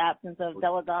with the absence of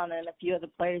Belladonna and a few other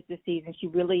players this season. She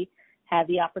really had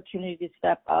the opportunity to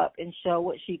step up and show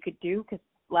what she could do because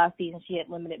last season she had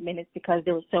limited minutes because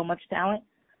there was so much talent.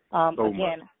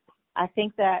 I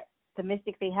think that the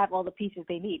Mystics, they have all the pieces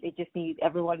they need. They just need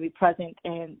everyone to be present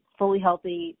and fully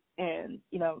healthy and,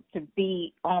 to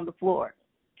be on the floor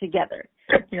together.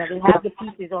 They have the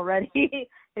pieces already.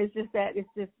 It's just that it's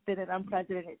just been an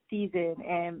unprecedented season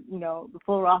and, the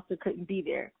full roster couldn't be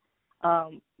there.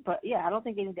 But, yeah, I don't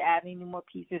think they need to add any more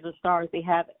pieces or stars. They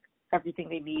have everything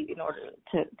they need in order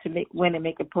to win and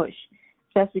make a push,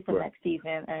 especially for next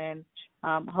season. And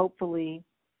hopefully,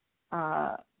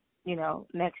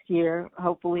 next year,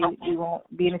 hopefully we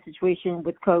won't be in a situation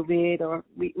with COVID or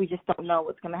we just don't know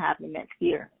what's going to happen next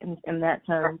year in that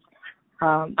terms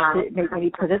to make any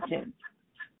predictions.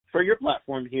 For your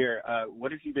platform here,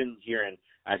 what have you been hearing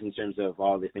as in terms of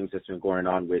all the things that's been going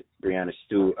on with Breonna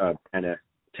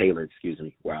Taylor,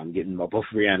 Wow, I'm getting both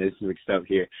Breonna's mixed up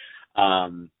here.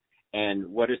 And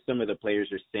what are some of the players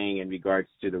are saying in regards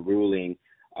to the ruling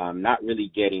not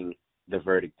really getting the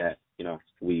verdict that,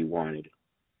 we wanted?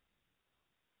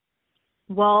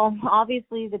 Well,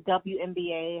 obviously the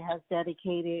WNBA has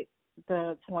dedicated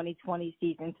the 2020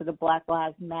 season to the Black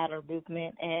Lives Matter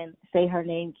movement and Say Her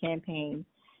Name campaign.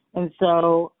 And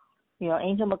so,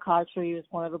 Angel McCoughtry was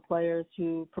one of the players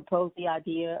who proposed the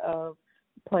idea of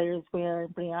players wearing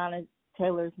Breonna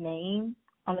Taylor's name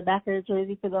on the back of their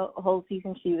jersey for the whole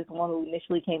season. She was the one who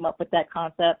initially came up with that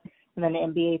concept, and then the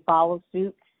NBA followed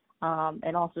suit.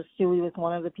 And also Stewie was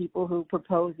one of the people who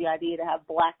proposed the idea to have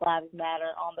Black Lives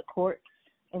Matter on the court.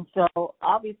 And so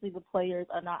obviously the players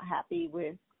are not happy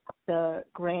with the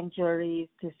grand jury's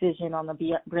decision on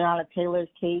the Breonna Taylor's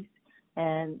case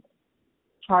and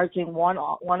charging one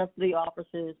of the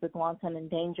officers with wanton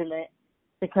endangerment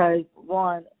because,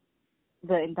 one,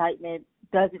 the indictment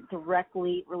doesn't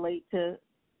directly relate to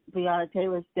Breonna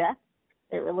Taylor's death.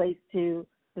 It relates to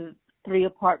the 3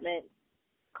 apartments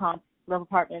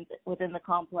within the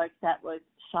complex that was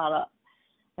shot up.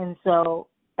 And so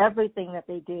everything that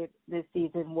they did this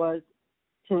season was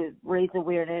to raise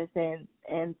awareness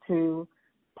and to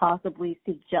possibly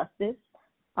seek justice.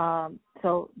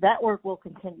 So that work will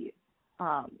continue.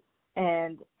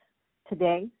 And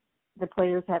today, the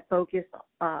players have focused,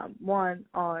 one,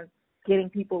 on getting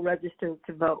people registered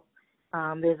to vote.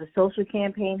 There's a social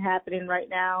campaign happening right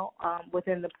now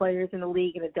within the players in the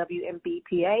league and the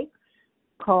WNBPA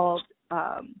called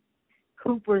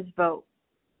Hoopers Vote.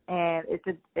 And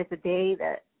it's a day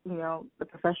that, the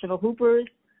professional hoopers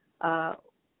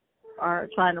are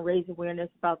trying to raise awareness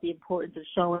about the importance of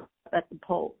showing up at the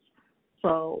polls.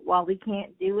 So while we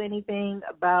can't do anything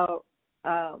about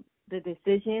the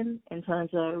decision in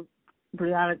terms of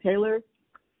Breonna Taylor,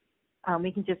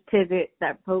 we can just pivot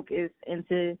that focus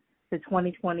into the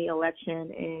 2020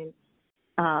 election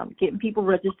and getting people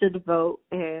registered to vote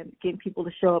and getting people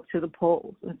to show up to the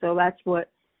polls. And so that's what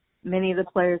many of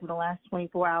the players in the last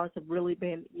 24 hours have really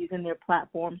been using their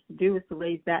platforms to do, is to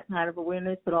raise that kind of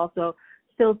awareness, but also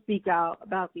still speak out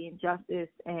about the injustice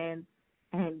and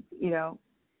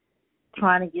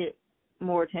trying to get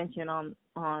more attention on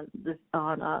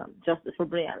justice for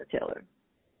Breonna Taylor.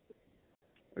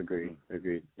 Agreed.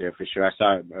 Yeah, for sure. I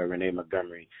saw Renee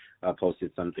Montgomery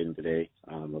posted something today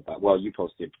about, you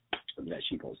posted that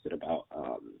she posted about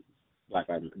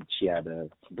she had a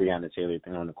Breonna Taylor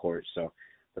thing on the court, so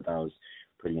I thought that was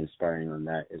pretty inspiring on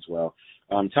that as well.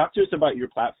 Talk to us about your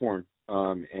platform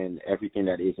and everything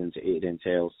that it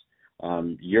entails.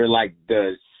 You're like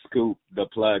the scoop, the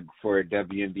plug for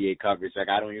WNBA coverage. Like,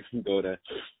 I don't even go to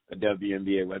the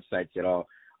WNBA websites at all.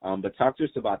 But talk to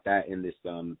us about that in this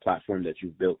platform that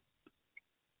you've built.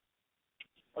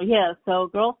 Yeah, so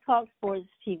Girls Talk Sports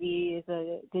TV is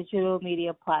a digital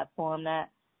media platform that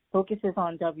focuses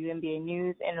on WNBA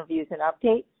news, interviews, and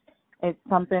updates. It's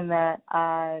something that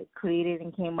I created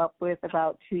and came up with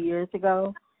about 2 years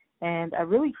ago. And I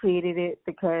really created it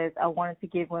because I wanted to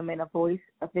give women a voice,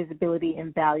 a visibility,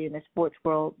 and value in the sports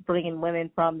world, bringing women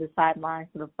from the sidelines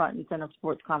to the front and center of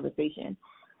sports conversation.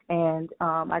 And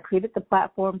I created the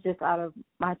platform just out of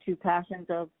my 2 passions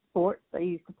of sports I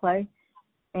used to play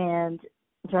and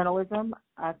journalism.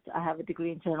 I have a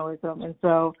degree in journalism. And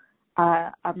so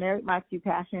I married my 2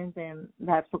 passions, and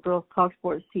that's what Girls Talk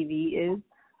Sports TV is.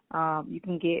 You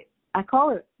can get, I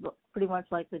call it pretty much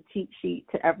like the cheat sheet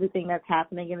to everything that's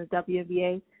happening in the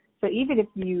WNBA. So even if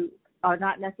you are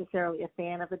not necessarily a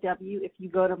fan of the W, if you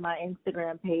go to my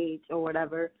Instagram page or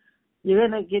whatever, you're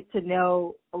going to get to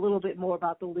know a little bit more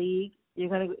about the league. You're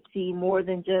going to see more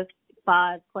than just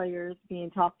 5 players being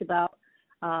talked about.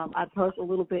 I post a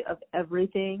little bit of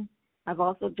everything. I've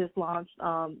also just launched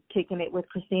Kicking It with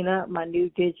Christina, my new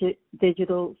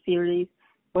digital series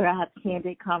where I have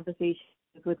candid conversations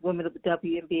with women of the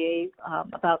WNBA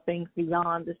about things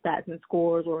beyond the stats and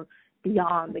scores or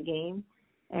beyond the game.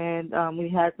 And we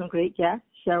had some great guests,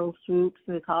 Cheryl Swoops,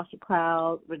 Natasha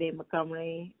Cloud, Renee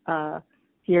Montgomery,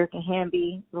 Jerica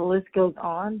Hamby. The list goes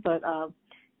on. But,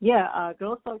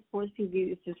 Girls Talk Sports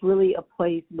TV is just really a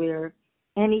place where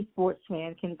any sports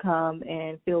fan can come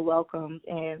and feel welcomed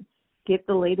and get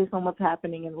the latest on what's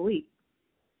happening in the league.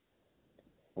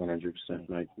 100%.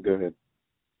 Mike, go ahead.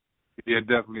 Yeah,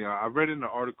 definitely. I read in the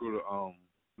article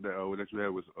that you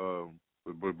had with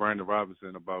Brandon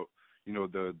Robinson about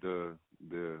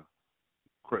the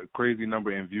crazy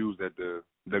number in views that the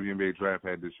WNBA draft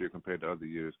had this year compared to other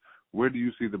years. Where do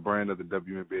you see the brand of the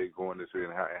WNBA going this year,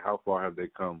 and how far have they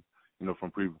come,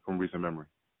 from recent memory?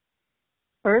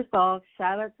 First off,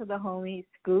 shout out to the homies,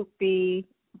 Scoop B,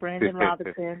 Brandon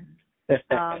Robinson. That's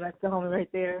the homie right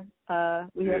there.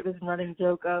 We have this running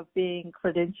joke of being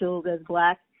credentialed as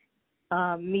Black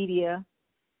media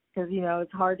because,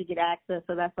 it's hard to get access.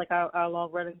 So that's like our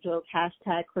long running joke,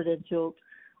 #credentialed.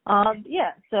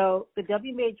 So the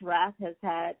WNBA draft has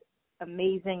had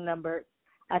amazing numbers.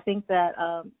 I think that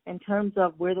in terms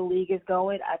of where the league is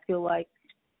going, I feel like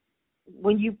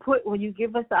when you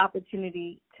give us the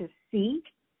opportunity to see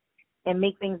and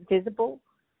make things visible,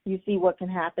 you see what can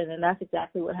happen, and that's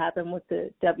exactly what happened with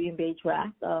the WNBA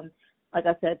draft. Like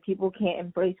I said, people can't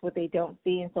embrace what they don't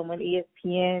see, and so when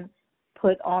ESPN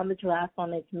put on the draft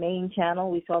on its main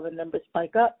channel, we saw the numbers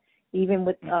spike up. Even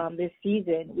with this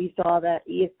season, we saw that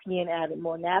ESPN added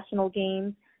more national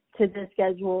games to the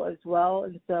schedule as well,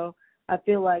 and so I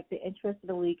feel like the interest in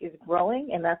the league is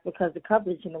growing, and that's because the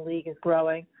coverage in the league is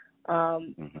growing.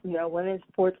 Women's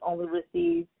sports only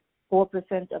receives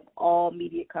 4% of all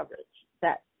media coverage.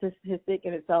 That statistic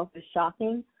in itself is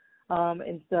shocking.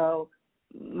 And so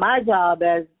my job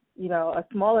as, a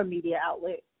smaller media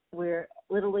outlet where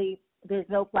literally there's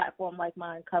no platform like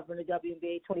mine covering the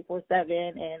WNBA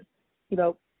 24/7. And,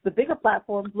 the bigger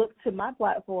platforms look to my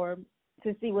platform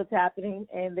to see what's happening,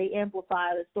 and they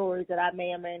amplify the stories that I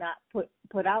may or may not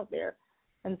put out there.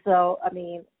 And so,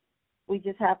 we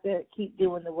just have to keep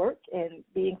doing the work and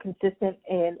being consistent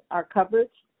in our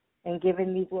coverage and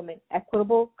giving these women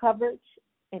equitable coverage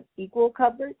and equal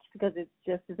coverage because it's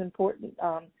just as important.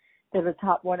 They're the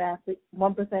top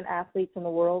 1% athletes in the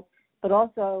world, but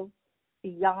also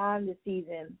beyond the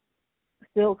season,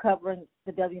 still covering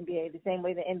the WNBA the same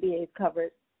way the NBA is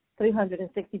covered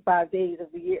 365 days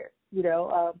of the year.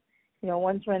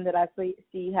 One trend that I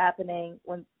see happening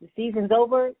when the season's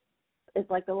over, it's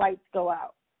like the lights go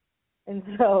out. And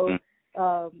so,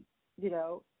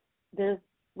 there's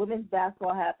women's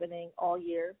basketball happening all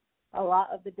year. A lot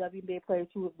of the WNBA players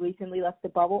who have recently left the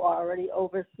bubble are already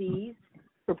overseas,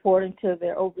 reporting to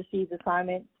their overseas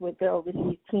assignments with their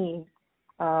overseas teams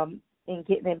and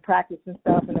getting in practice and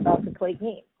stuff and about to play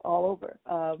games all over.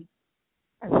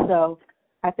 And so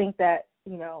I think that,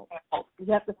 you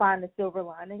have to find the silver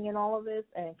lining in all of this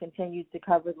and continue to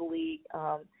cover the league.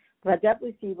 But I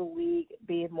definitely see the league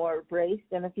being more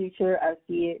embraced in the future. I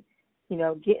see it,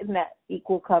 getting that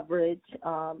equal coverage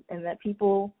and that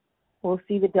people will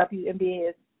see the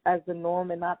WNBA as the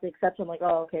norm and not the exception, like,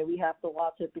 oh, okay, we have to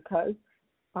watch it because.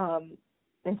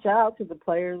 And shout out to the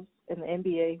players in the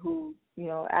NBA who,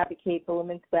 advocate for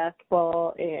women's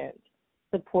basketball and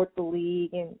support the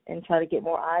league and try to get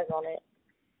more eyes on it.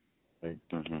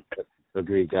 Mm-hmm.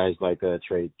 Agreed, guys like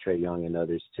Trae Young and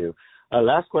others too.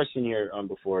 Last question here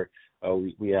before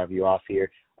we have you off here.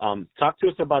 Talk to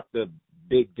us about the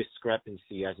big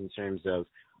discrepancy as in terms of,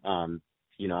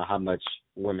 how much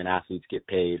women athletes get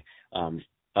paid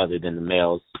other than the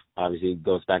males. Obviously, it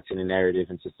goes back to the narrative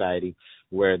in society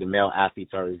where the male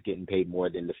athletes are always getting paid more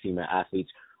than the female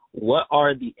athletes. What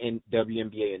are the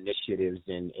WNBA initiatives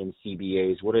and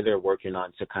CBAs? What are they working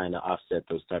on to kind of offset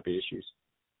those type of issues?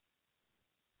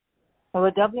 Well,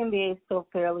 the WNBA is still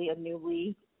fairly a new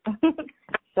league.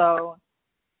 So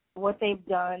what they've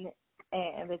done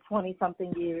in the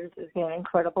 20-something years has been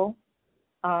incredible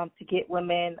to get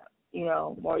women,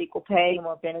 more equal pay,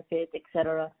 more benefits, et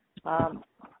cetera.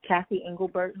 Kathy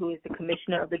Engelbert, who is the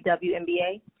commissioner of the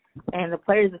WNBA, and the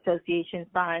Players Association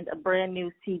signed a brand new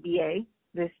CBA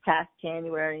this past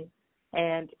January.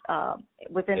 And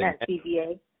within that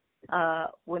CBA,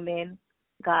 women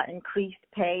got increased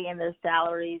pay in their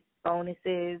salaries,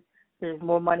 bonuses. There's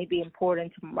more money being poured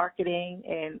into marketing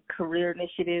and career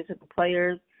initiatives with the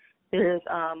players. There's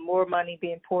more money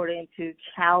being poured into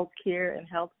child care and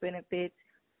health benefits,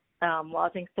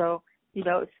 lodging. So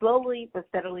slowly but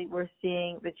steadily we're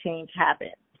seeing the change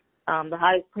happen. The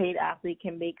highest paid athlete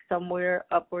can make somewhere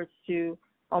upwards to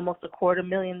almost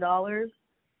 $250,000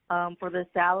 for their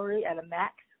salary at a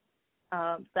max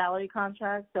salary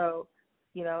contract. So,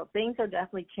 things are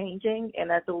definitely changing,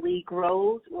 and as the league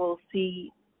grows, we'll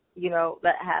see,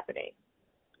 that happening.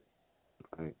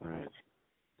 All right.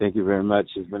 Thank you very much.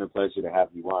 It's been a pleasure to have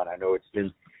you on. I know it's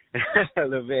been a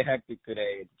little bit hectic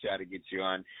today to try to get you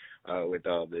on with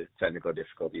all the technical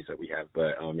difficulties that we have,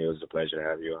 but it was a pleasure to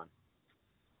have you on.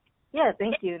 Yeah,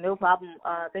 thank you. No problem.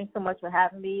 Thanks so much for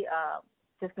having me.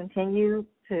 Just continue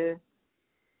to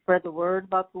spread the word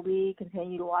about the league,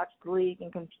 continue to watch the league,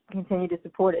 and continue to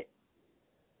support it.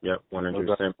 Yep,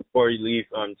 100%. Before you leave,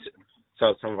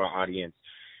 tell some of our audience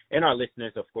and our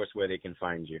listeners, of course, where they can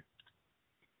find you.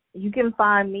 You can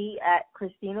find me at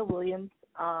Christina Williams.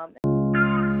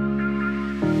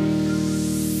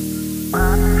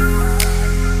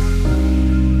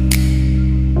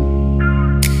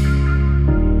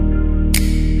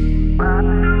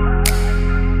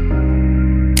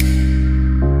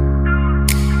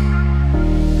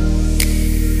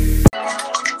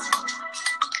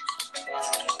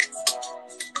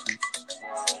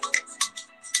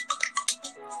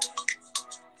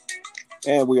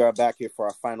 And we are back here for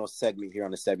our final segment here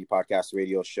on the Sebi Podcast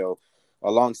Radio Show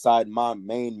alongside my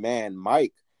main man,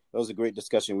 Mike. It was a great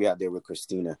discussion we had there with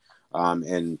Christina.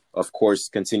 And, of course,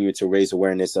 continue to raise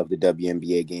awareness of the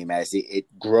WNBA game as it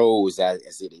grows,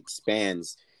 as it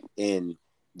expands in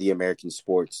the American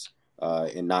sports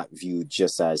and not viewed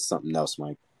just as something else,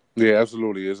 Mike. Yeah,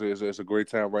 absolutely. It's a great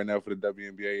time right now for the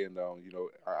WNBA. And,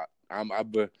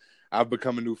 I've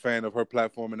become a new fan of her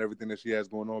platform and everything that she has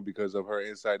going on because of her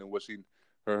insight and what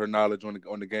her knowledge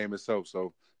on the game itself.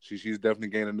 So she's definitely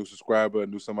gained a new subscriber, a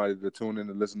new somebody to tune in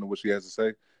and listen to what she has to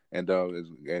say. And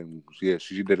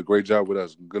she did a great job with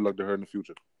us. Good luck to her in the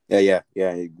future. Yeah.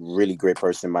 Really great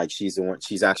person, Mike. She's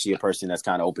actually a person that's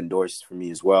kind of opened doors for me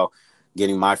as well.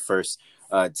 Getting my first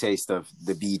taste of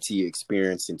the BT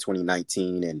experience in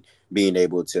 2019 and being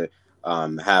able to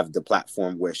have the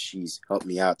platform where she's helped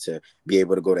me out to be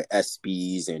able to go to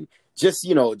SBs and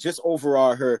just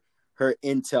overall her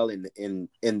intel in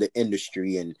the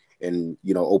industry and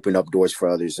open up doors for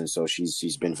others. And so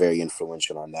she's been very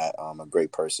influential on that. A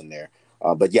great person there.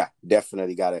 But yeah,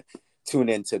 definitely got to tune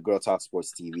into Girl Talk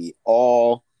Sports TV,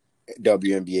 all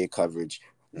WNBA coverage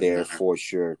there for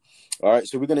sure. All right.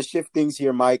 So we're going to shift things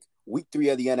here, Mike. Week 3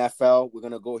 of the NFL. We're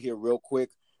going to go here real quick.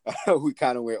 We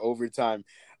kind of went overtime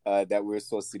that we're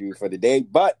supposed to do for the day,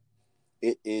 but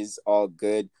it is all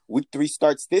good. Week 3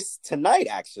 starts tonight,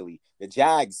 actually. The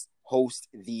Jags host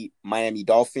the Miami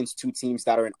Dolphins, two teams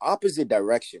that are in opposite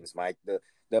directions, Mike.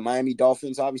 The Miami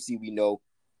Dolphins, obviously, we know,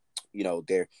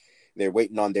 they're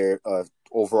waiting on their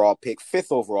overall pick,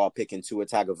 5th overall pick in Tua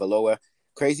Tagovailoa.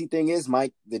 Crazy thing is,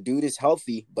 Mike, the dude is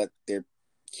healthy, but they're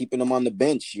keeping him on the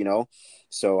bench,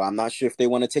 So I'm not sure if they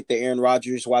want to take the Aaron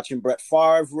Rodgers watching Brett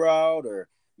Favre route, or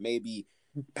maybe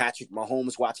Patrick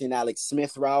Mahomes watching Alex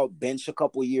Smith route, bench a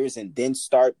couple years and then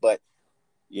start. But,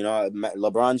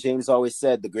 LeBron James always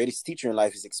said the greatest teacher in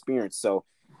life is experience. So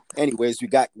anyways, we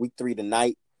got week 3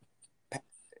 tonight.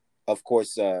 Of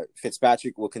course,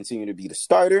 Fitzpatrick will continue to be the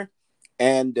starter,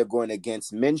 and they're going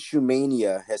against Minshew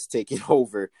Mania has taken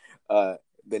over the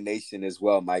nation as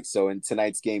well, Mike. So in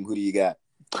tonight's game, who do you got?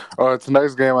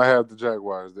 Tonight's game, I have the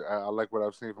Jaguars. I like what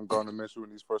I've seen from Gardner Minshew in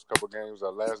these first couple games.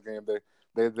 Last game,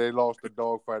 they lost the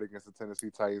dogfight against the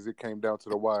Tennessee Titans. It came down to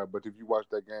the wire. But if you watch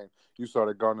that game, you saw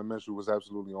that Gardner Minshew was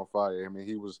absolutely on fire. I mean,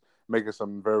 he was making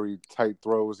some very tight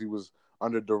throws. He was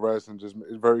under duress and just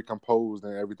very composed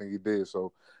in everything he did.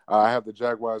 So I have the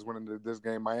Jaguars winning this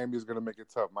game. Miami is going to make it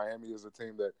tough. Miami is a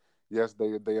team that, yes,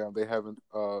 they haven't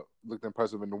looked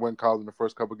impressive in the win column in the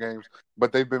first couple games,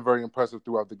 but they've been very impressive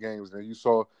throughout the games. And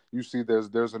you see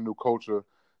there's a new culture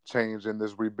change in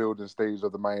this rebuilding stage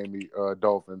of the Miami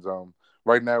Dolphins.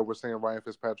 Right now we're seeing Ryan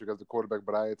Fitzpatrick as the quarterback,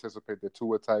 but I anticipate that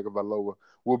Tua Tagovailoa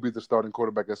will be the starting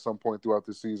quarterback at some point throughout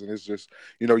the season. It's just,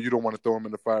 you don't want to throw him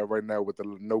in the fire right now with the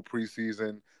no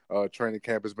preseason. Training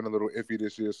camp has been a little iffy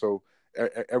this year, so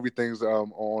everything's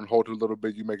on hold a little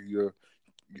bit. You make your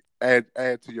add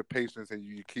to your patience, and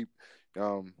you keep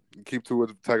Tua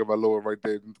Tagovailoa right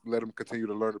there. Let him continue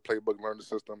to learn the playbook, learn the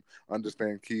system,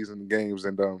 understand keys in the games,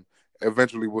 and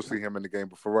eventually we'll see him in the game.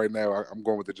 But for right now, I'm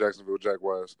going with the Jacksonville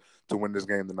Jaguars to win this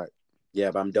game tonight. Yeah,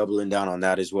 but I'm doubling down on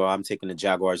that as well. I'm taking the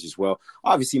Jaguars as well.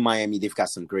 Obviously, Miami, they've got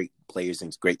some great players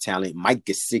and great talent. Mike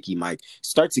Gesicki,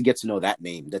 start to get to know that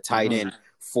name, the tight end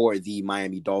for the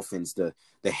Miami Dolphins, the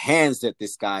hands that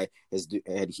this guy has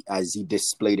he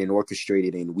displayed and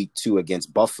orchestrated in week 2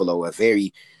 against Buffalo, a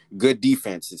very good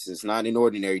defense. It's not an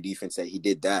ordinary defense that he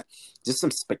did that. Just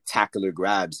some spectacular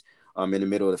grabs in the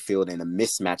middle of the field and a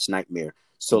mismatch nightmare.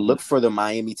 So look for the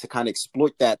Miami to kind of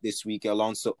exploit that this week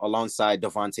alongside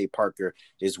Devontae Parker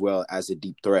as well as a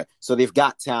deep threat. So they've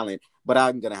got talent, but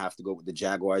I'm going to have to go with the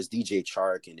Jaguars. DJ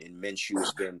Chark and Minshew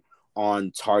has been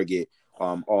on target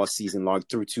all season long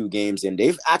through 2 games, and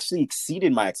they've actually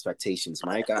exceeded my expectations,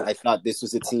 Mike. I thought this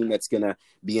was a team that's going to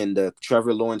be in the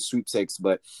Trevor Lawrence sweepstakes,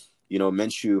 but,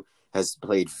 Minshew has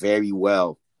played very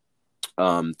well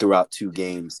throughout 2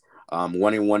 games.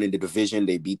 1-1 in the division.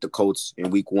 They beat the Colts in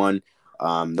week 1.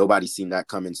 Nobody's seen that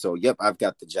coming. So, yep, I've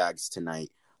got the Jags tonight.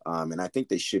 And I think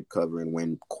they should cover and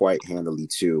win quite handily,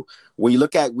 too. When you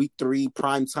look at week 3,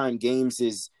 primetime games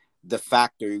is the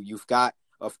factor. You've got,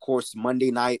 of course,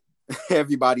 Monday night.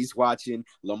 Everybody's watching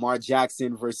Lamar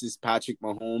Jackson versus Patrick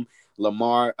Mahomes.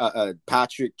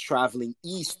 Patrick traveling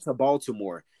east to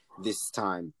Baltimore this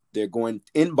time. They're going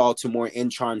in Baltimore, in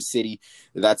Charm City.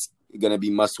 That's going to be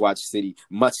must-watch TV,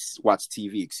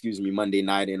 Monday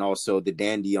night, and also the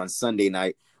Dandy on Sunday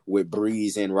night with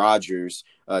Breeze and Rodgers,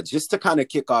 just to kind of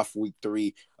kick off week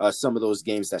 3, some of those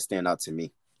games that stand out to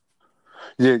me.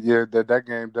 Yeah, that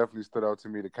game definitely stood out to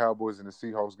me. The Cowboys and the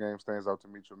Seahawks game stands out to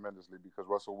me tremendously because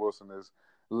Russell Wilson is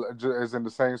in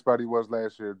the same spot he was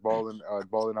last year, balling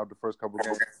out the first couple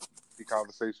games.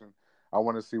 Conversation. I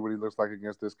want to see what he looks like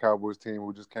against this Cowboys team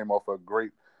who just came off a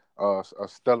great, a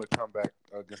stellar comeback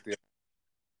against the.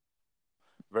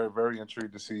 Very, very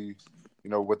intrigued to see,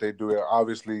 what they do.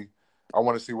 Obviously, I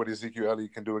want to see what Ezekiel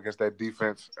Elliott can do against that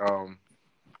defense.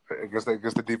 Against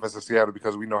the defense of Seattle,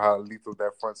 because we know how lethal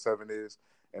that front 7 is,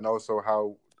 and also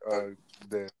how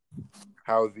the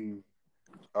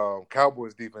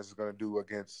Cowboys defense is going to do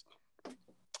against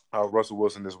Russell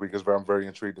Wilson this week. I'm very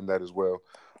intrigued in that as well.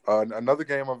 Another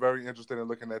game I'm very interested in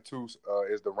looking at too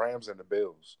is the Rams and the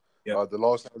Bills. Yep. The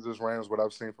Los Angeles Rams, what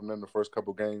I've seen from them the first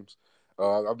couple games,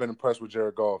 I've been impressed with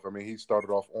Jared Goff. I mean, he started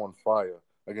off on fire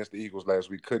against the Eagles last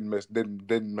week. Couldn't miss,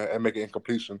 didn't make an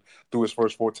incompletion through his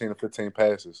first 14 or 15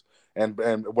 passes. And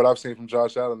what I've seen from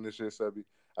Josh Allen this year, Sebi,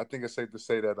 I think it's safe to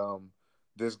say that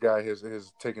this guy has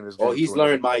taken his game. Oh, he's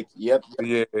learned, Mike. Yep.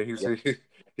 Yeah,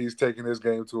 he's taking his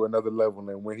game to another level,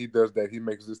 and when he does that, he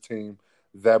makes his team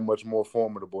that much more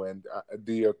formidable. And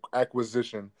the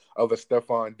acquisition of a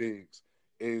Stephon Diggs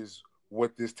is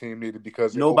what this team needed,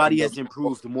 because nobody has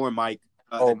improved more, Mike,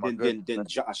 than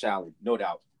Josh Allen, no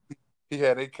doubt. He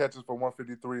had 8 catches for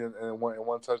 153 and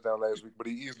one touchdown last week, but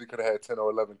he easily could have had 10 or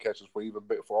 11 catches for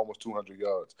almost 200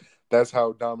 yards. That's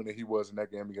how dominant he was in that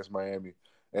game against Miami.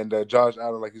 And Josh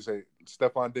Allen, like you say,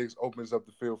 Stephon Diggs opens up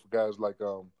the field for guys like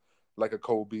a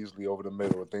Cole Beasley over the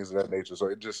middle and things of that nature. So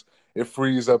it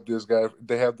frees up this guy.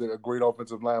 They have a great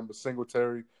offensive line, but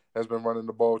Singletary has been running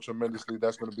the ball tremendously.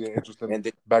 That's going to be an interesting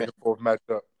back and forth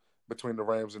matchup between the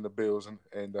Rams and the Bills,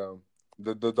 and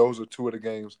those are 2 of the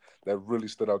games that really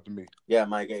stood out to me. Yeah,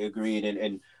 Mike, I agreed.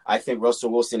 And I think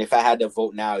Russell Wilson, if I had to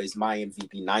vote now, is my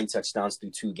MVP. 9 touchdowns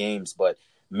through 2 games. But,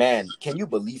 man, can you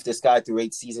believe this guy through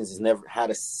 8 seasons has never had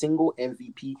a single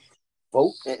MVP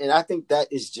vote? And I think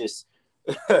that is just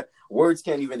 – words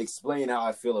can't even explain how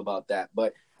I feel about that.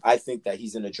 But I think that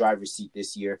he's in the driver's seat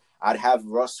this year. I'd have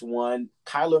Russ 1,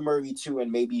 Kyler Murray 2,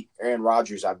 and maybe Aaron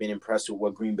Rodgers. I've been impressed with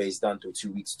what Green Bay's done through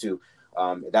 2 weeks too.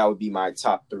 That would be my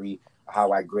top 3.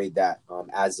 How I grade that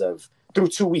through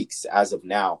 2 weeks as of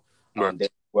now. Right.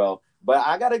 Well, but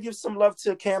I got to give some love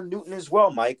to Cam Newton as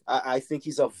well, Mike. I think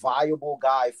he's a viable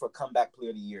guy for comeback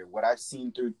player of the year. What I've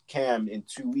seen through Cam in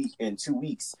 2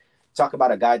 weeks, talk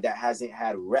about a guy that hasn't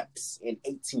had reps in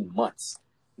 18 months,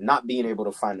 not being able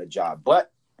to find a job.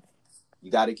 But you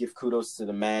got to give kudos to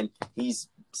the man. He's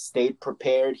stayed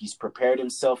prepared. He's prepared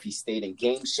himself. He stayed in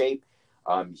game shape.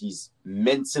 He's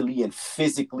mentally and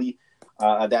physically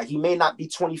that he may not be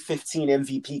 2015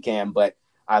 MVP Cam, but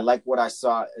I like what I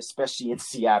saw, especially in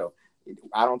Seattle.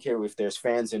 I don't care if there's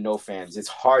fans or no fans. It's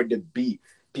hard to beat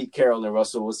Pete Carroll and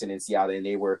Russell Wilson in Seattle, and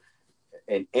they were.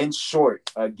 And in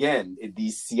short, again,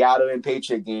 these Seattle and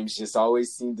Patriot games just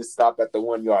always seem to stop at the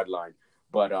 1-yard line.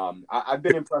 But I've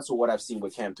been impressed with what I've seen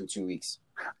with Cam through 2 weeks.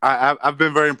 I've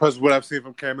been very impressed with what I've seen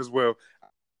from Cam as well.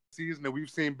 Season that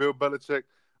we've seen Bill Belichick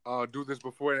do this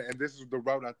before, and this is the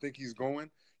route I think he's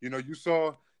going. You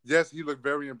saw, yes,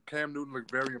 Cam Newton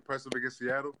looked very impressive against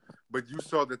Seattle, but you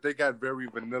saw that they got very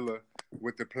vanilla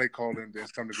with the play calling in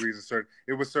some degrees.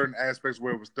 It was certain aspects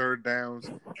where it was third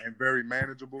downs and very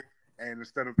manageable. And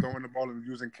instead of throwing the ball and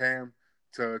using Cam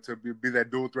to be that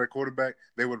dual threat quarterback,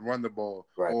 they would run the ball.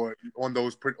 Right. Or on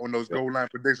those goal line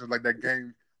predictions, like that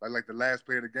game, like the last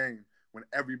play of the game, when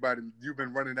you've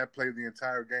been running that play the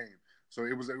entire game. So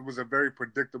it was a very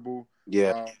predictable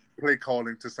Yeah. play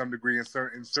calling to some degree in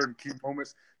certain key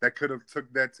moments that could have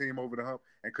took that team over the hump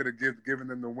and could have given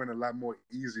them the win a lot more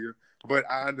easier. But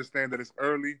I understand that it's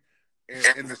early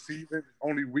in the season,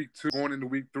 only week 2, going into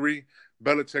week 3.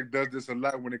 Belichick does this a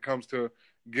lot when it comes to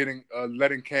getting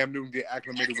letting Cam Newton get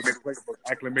acclimated with this playbook,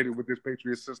 acclimated with this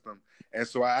Patriots system. And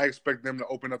so I expect them to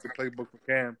open up the playbook for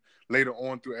Cam later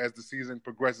on through as the season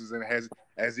progresses and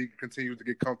as he continues to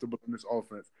get comfortable in this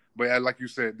offense. But like you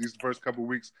said, these first couple of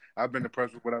weeks, I've been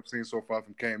impressed with what I've seen so far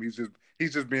from Cam.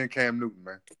 He's just being Cam Newton,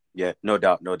 man. Yeah, no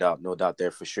doubt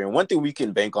there for sure. And one thing we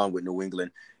can bank on with New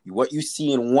England, what you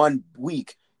see in one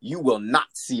week, you will not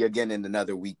see again in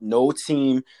another week. No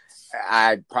team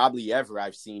I've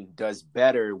seen does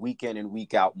better week in and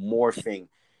week out, morphing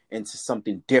into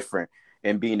something different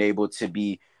and being able to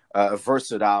be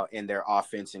versatile in their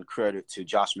offense, and credit to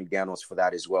Josh McDaniels for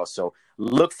that as well. So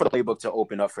look for the playbook to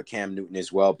open up for Cam Newton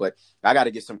as well. But I got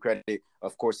to give some credit,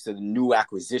 of course, to the new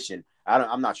acquisition.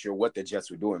 I'm not sure what the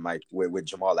Jets were doing, Mike, with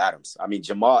Jamal Adams. I mean,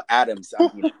 Jamal Adams,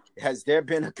 has there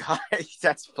been a guy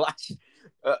that's flashed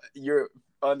you're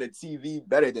on the TV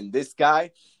better than this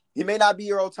guy? He may not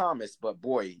be Earl Thomas, but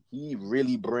boy, he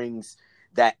really brings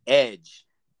that edge,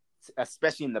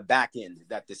 especially in the back end,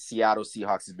 that the Seattle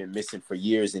Seahawks has been missing for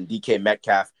years. And DK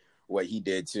Metcalf, what he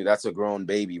did too, that's a grown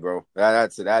baby, bro.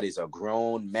 That is a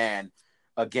grown man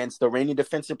against the reigning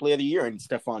defensive player of the year and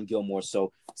Stephon Gilmore.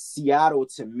 So Seattle,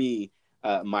 to me,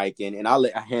 Mike, and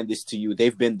I hand this to you,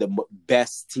 they've been the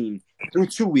best team through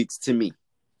 2 weeks to me.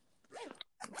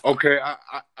 Okay,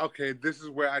 okay. This is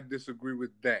where I disagree with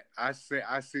that. I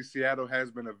see Seattle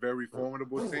has been a very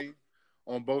formidable team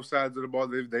on both sides of the ball.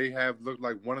 They have looked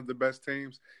like one of the best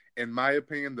teams. In my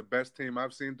opinion, the best team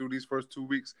I've seen through these first 2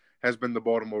 weeks has been the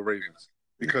Baltimore Ravens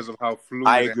because of how fluid.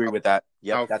 I agree with that.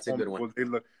 Yep, that's a good one. They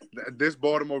look. This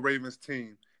Baltimore Ravens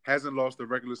team hasn't lost a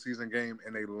regular season game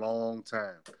in a long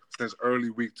time, since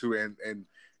early week 2, and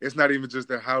it's not even just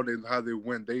that how they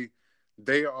win.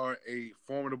 They are a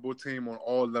formidable team on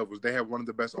all levels. They have one of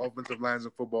the best offensive lines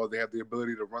in football. They have the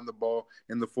ability to run the ball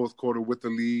in the fourth quarter with the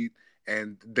lead,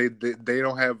 and they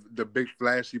don't have the big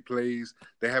flashy plays.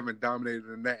 They haven't dominated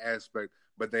in that aspect,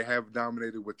 but they have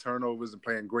dominated with turnovers and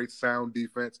playing great sound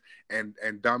defense and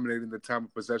dominating the time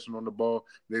of possession on the ball.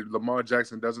 Lamar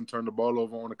Jackson doesn't turn the ball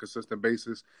over on a consistent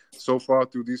basis. So far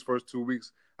through these first 2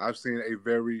 weeks, I've seen a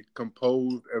very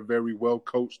composed, a very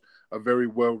well-coached, a very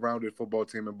well-rounded football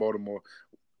team in Baltimore.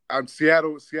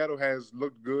 Seattle has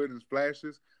looked good in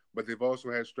flashes, but they've also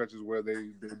had stretches where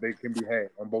they can be had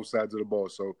on both sides of the ball.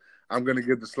 So I'm going to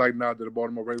give the slight nod to the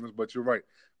Baltimore Ravens, but you're right.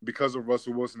 Because of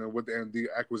Russell Wilson and the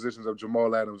acquisitions of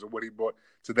Jamal Adams and what he brought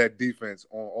to that defense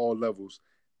on all levels,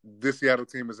 this Seattle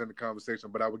team is in the conversation,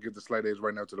 but I would give the slight edge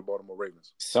right now to the Baltimore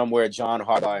Ravens. Somewhere John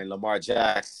Harbaugh and Lamar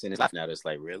Jackson is laughing at us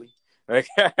like, really?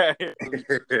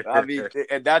 I mean,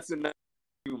 and that's another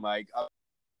too, Mike.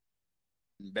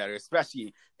 Better,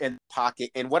 especially in the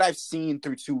pocket. And what I've seen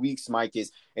through 2 weeks, Mike,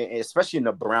 is, especially in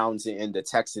the Browns and the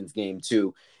Texans game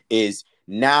too, is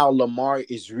now Lamar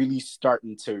is really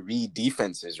starting to read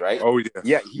defenses, right? Oh,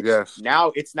 yes. Yes.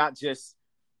 Now it's not just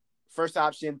first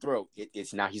option throw.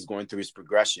 It's now he's going through his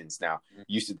progressions now.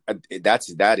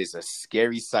 That is a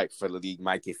scary sight for the league,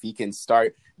 Mike. If he can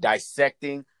start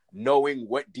dissecting, knowing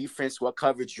what defense, what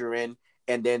coverage you're in,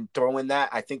 and then throwing that.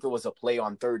 I think it was a play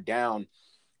on third down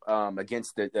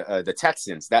against the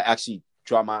Texans that actually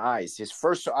draw my eyes. His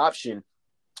first option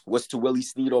was to Willie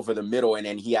Snead over the middle, and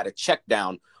then he had a check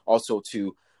down also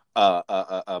to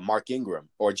Mark Ingram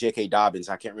or J.K. Dobbins.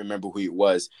 I can't remember who it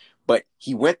was, but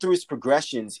he went through his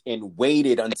progressions and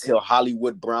waited until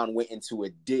Hollywood Brown went into a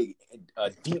deep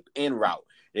in route.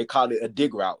 They called it a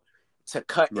dig route to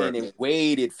cut in, and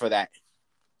waited for that.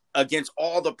 Against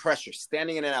all the pressure,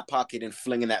 standing in that pocket and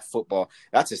flinging that football.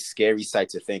 That's a scary sight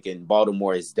to think. And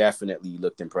Baltimore has definitely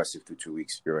looked impressive through 2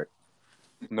 weeks. You're right.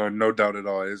 No doubt at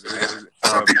all. This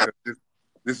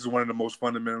is one of the most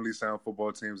fundamentally sound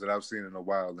football teams that I've seen in a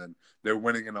while. And they're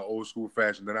winning in an old school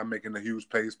fashion. They're not making the huge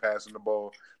plays passing the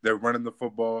ball. They're running the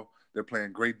football. They're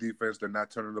playing great defense. They're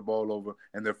not turning the ball over,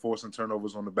 and they're forcing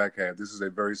turnovers on the back half. This is a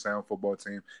very sound football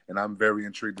team, and I'm very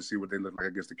intrigued to see what they look like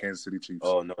against the Kansas City Chiefs.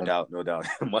 Oh, no doubt.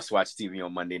 Must-watch TV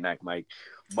on Monday night, Mike.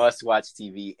 Must-watch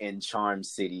TV in Charm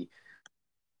City.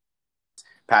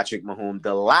 Patrick Mahomes,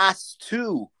 the last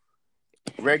 2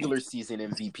 regular season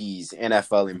MVPs,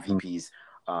 NFL MVPs,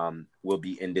 will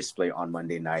be in display on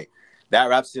Monday night. That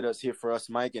wraps it up here for us,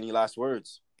 Mike. Any last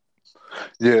words?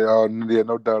 Yeah,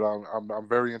 no doubt. I'm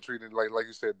very intrigued. Like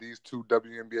you said, these 2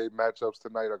 WNBA matchups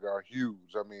tonight are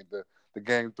huge. I mean, the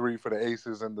game 3 for the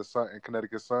Aces and the Sun and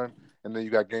Connecticut Sun, and then you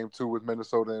got game 2 with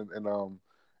Minnesota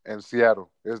and Seattle.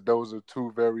 Those are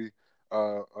two very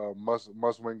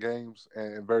must win games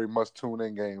and very must tune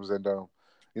in games. And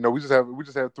we just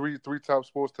have three top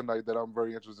sports tonight that I'm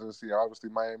very interested in seeing. Obviously,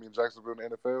 Miami and Jacksonville in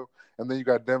the NFL, and then you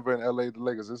got Denver and LA, the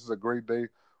Lakers. This is a great day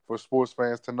for sports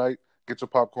fans tonight. Get your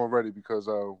popcorn ready because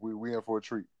we in for a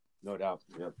treat. No doubt.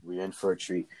 Yep, we're in for a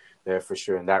treat there for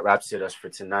sure. And that wraps it us for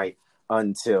tonight.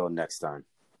 Until next time.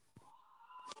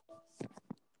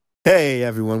 Hey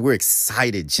everyone, we're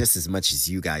excited just as much as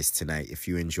you guys tonight if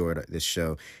you enjoyed this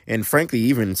show, and frankly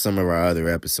even some of our other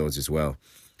episodes as well.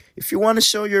 If you want to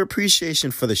show your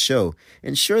appreciation for the show,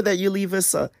 ensure that you leave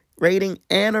us a rating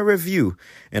and a review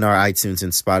in our iTunes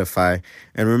and Spotify.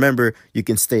 And remember, you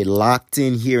can stay locked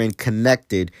in here and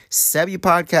connected.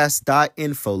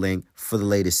 SebbyPodcast.info link for the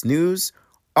latest news,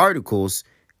 articles,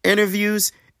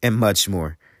 interviews, and much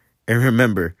more. And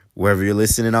remember, wherever you're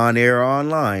listening on air or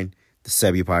online, the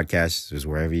Sebby Podcast is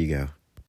wherever you go.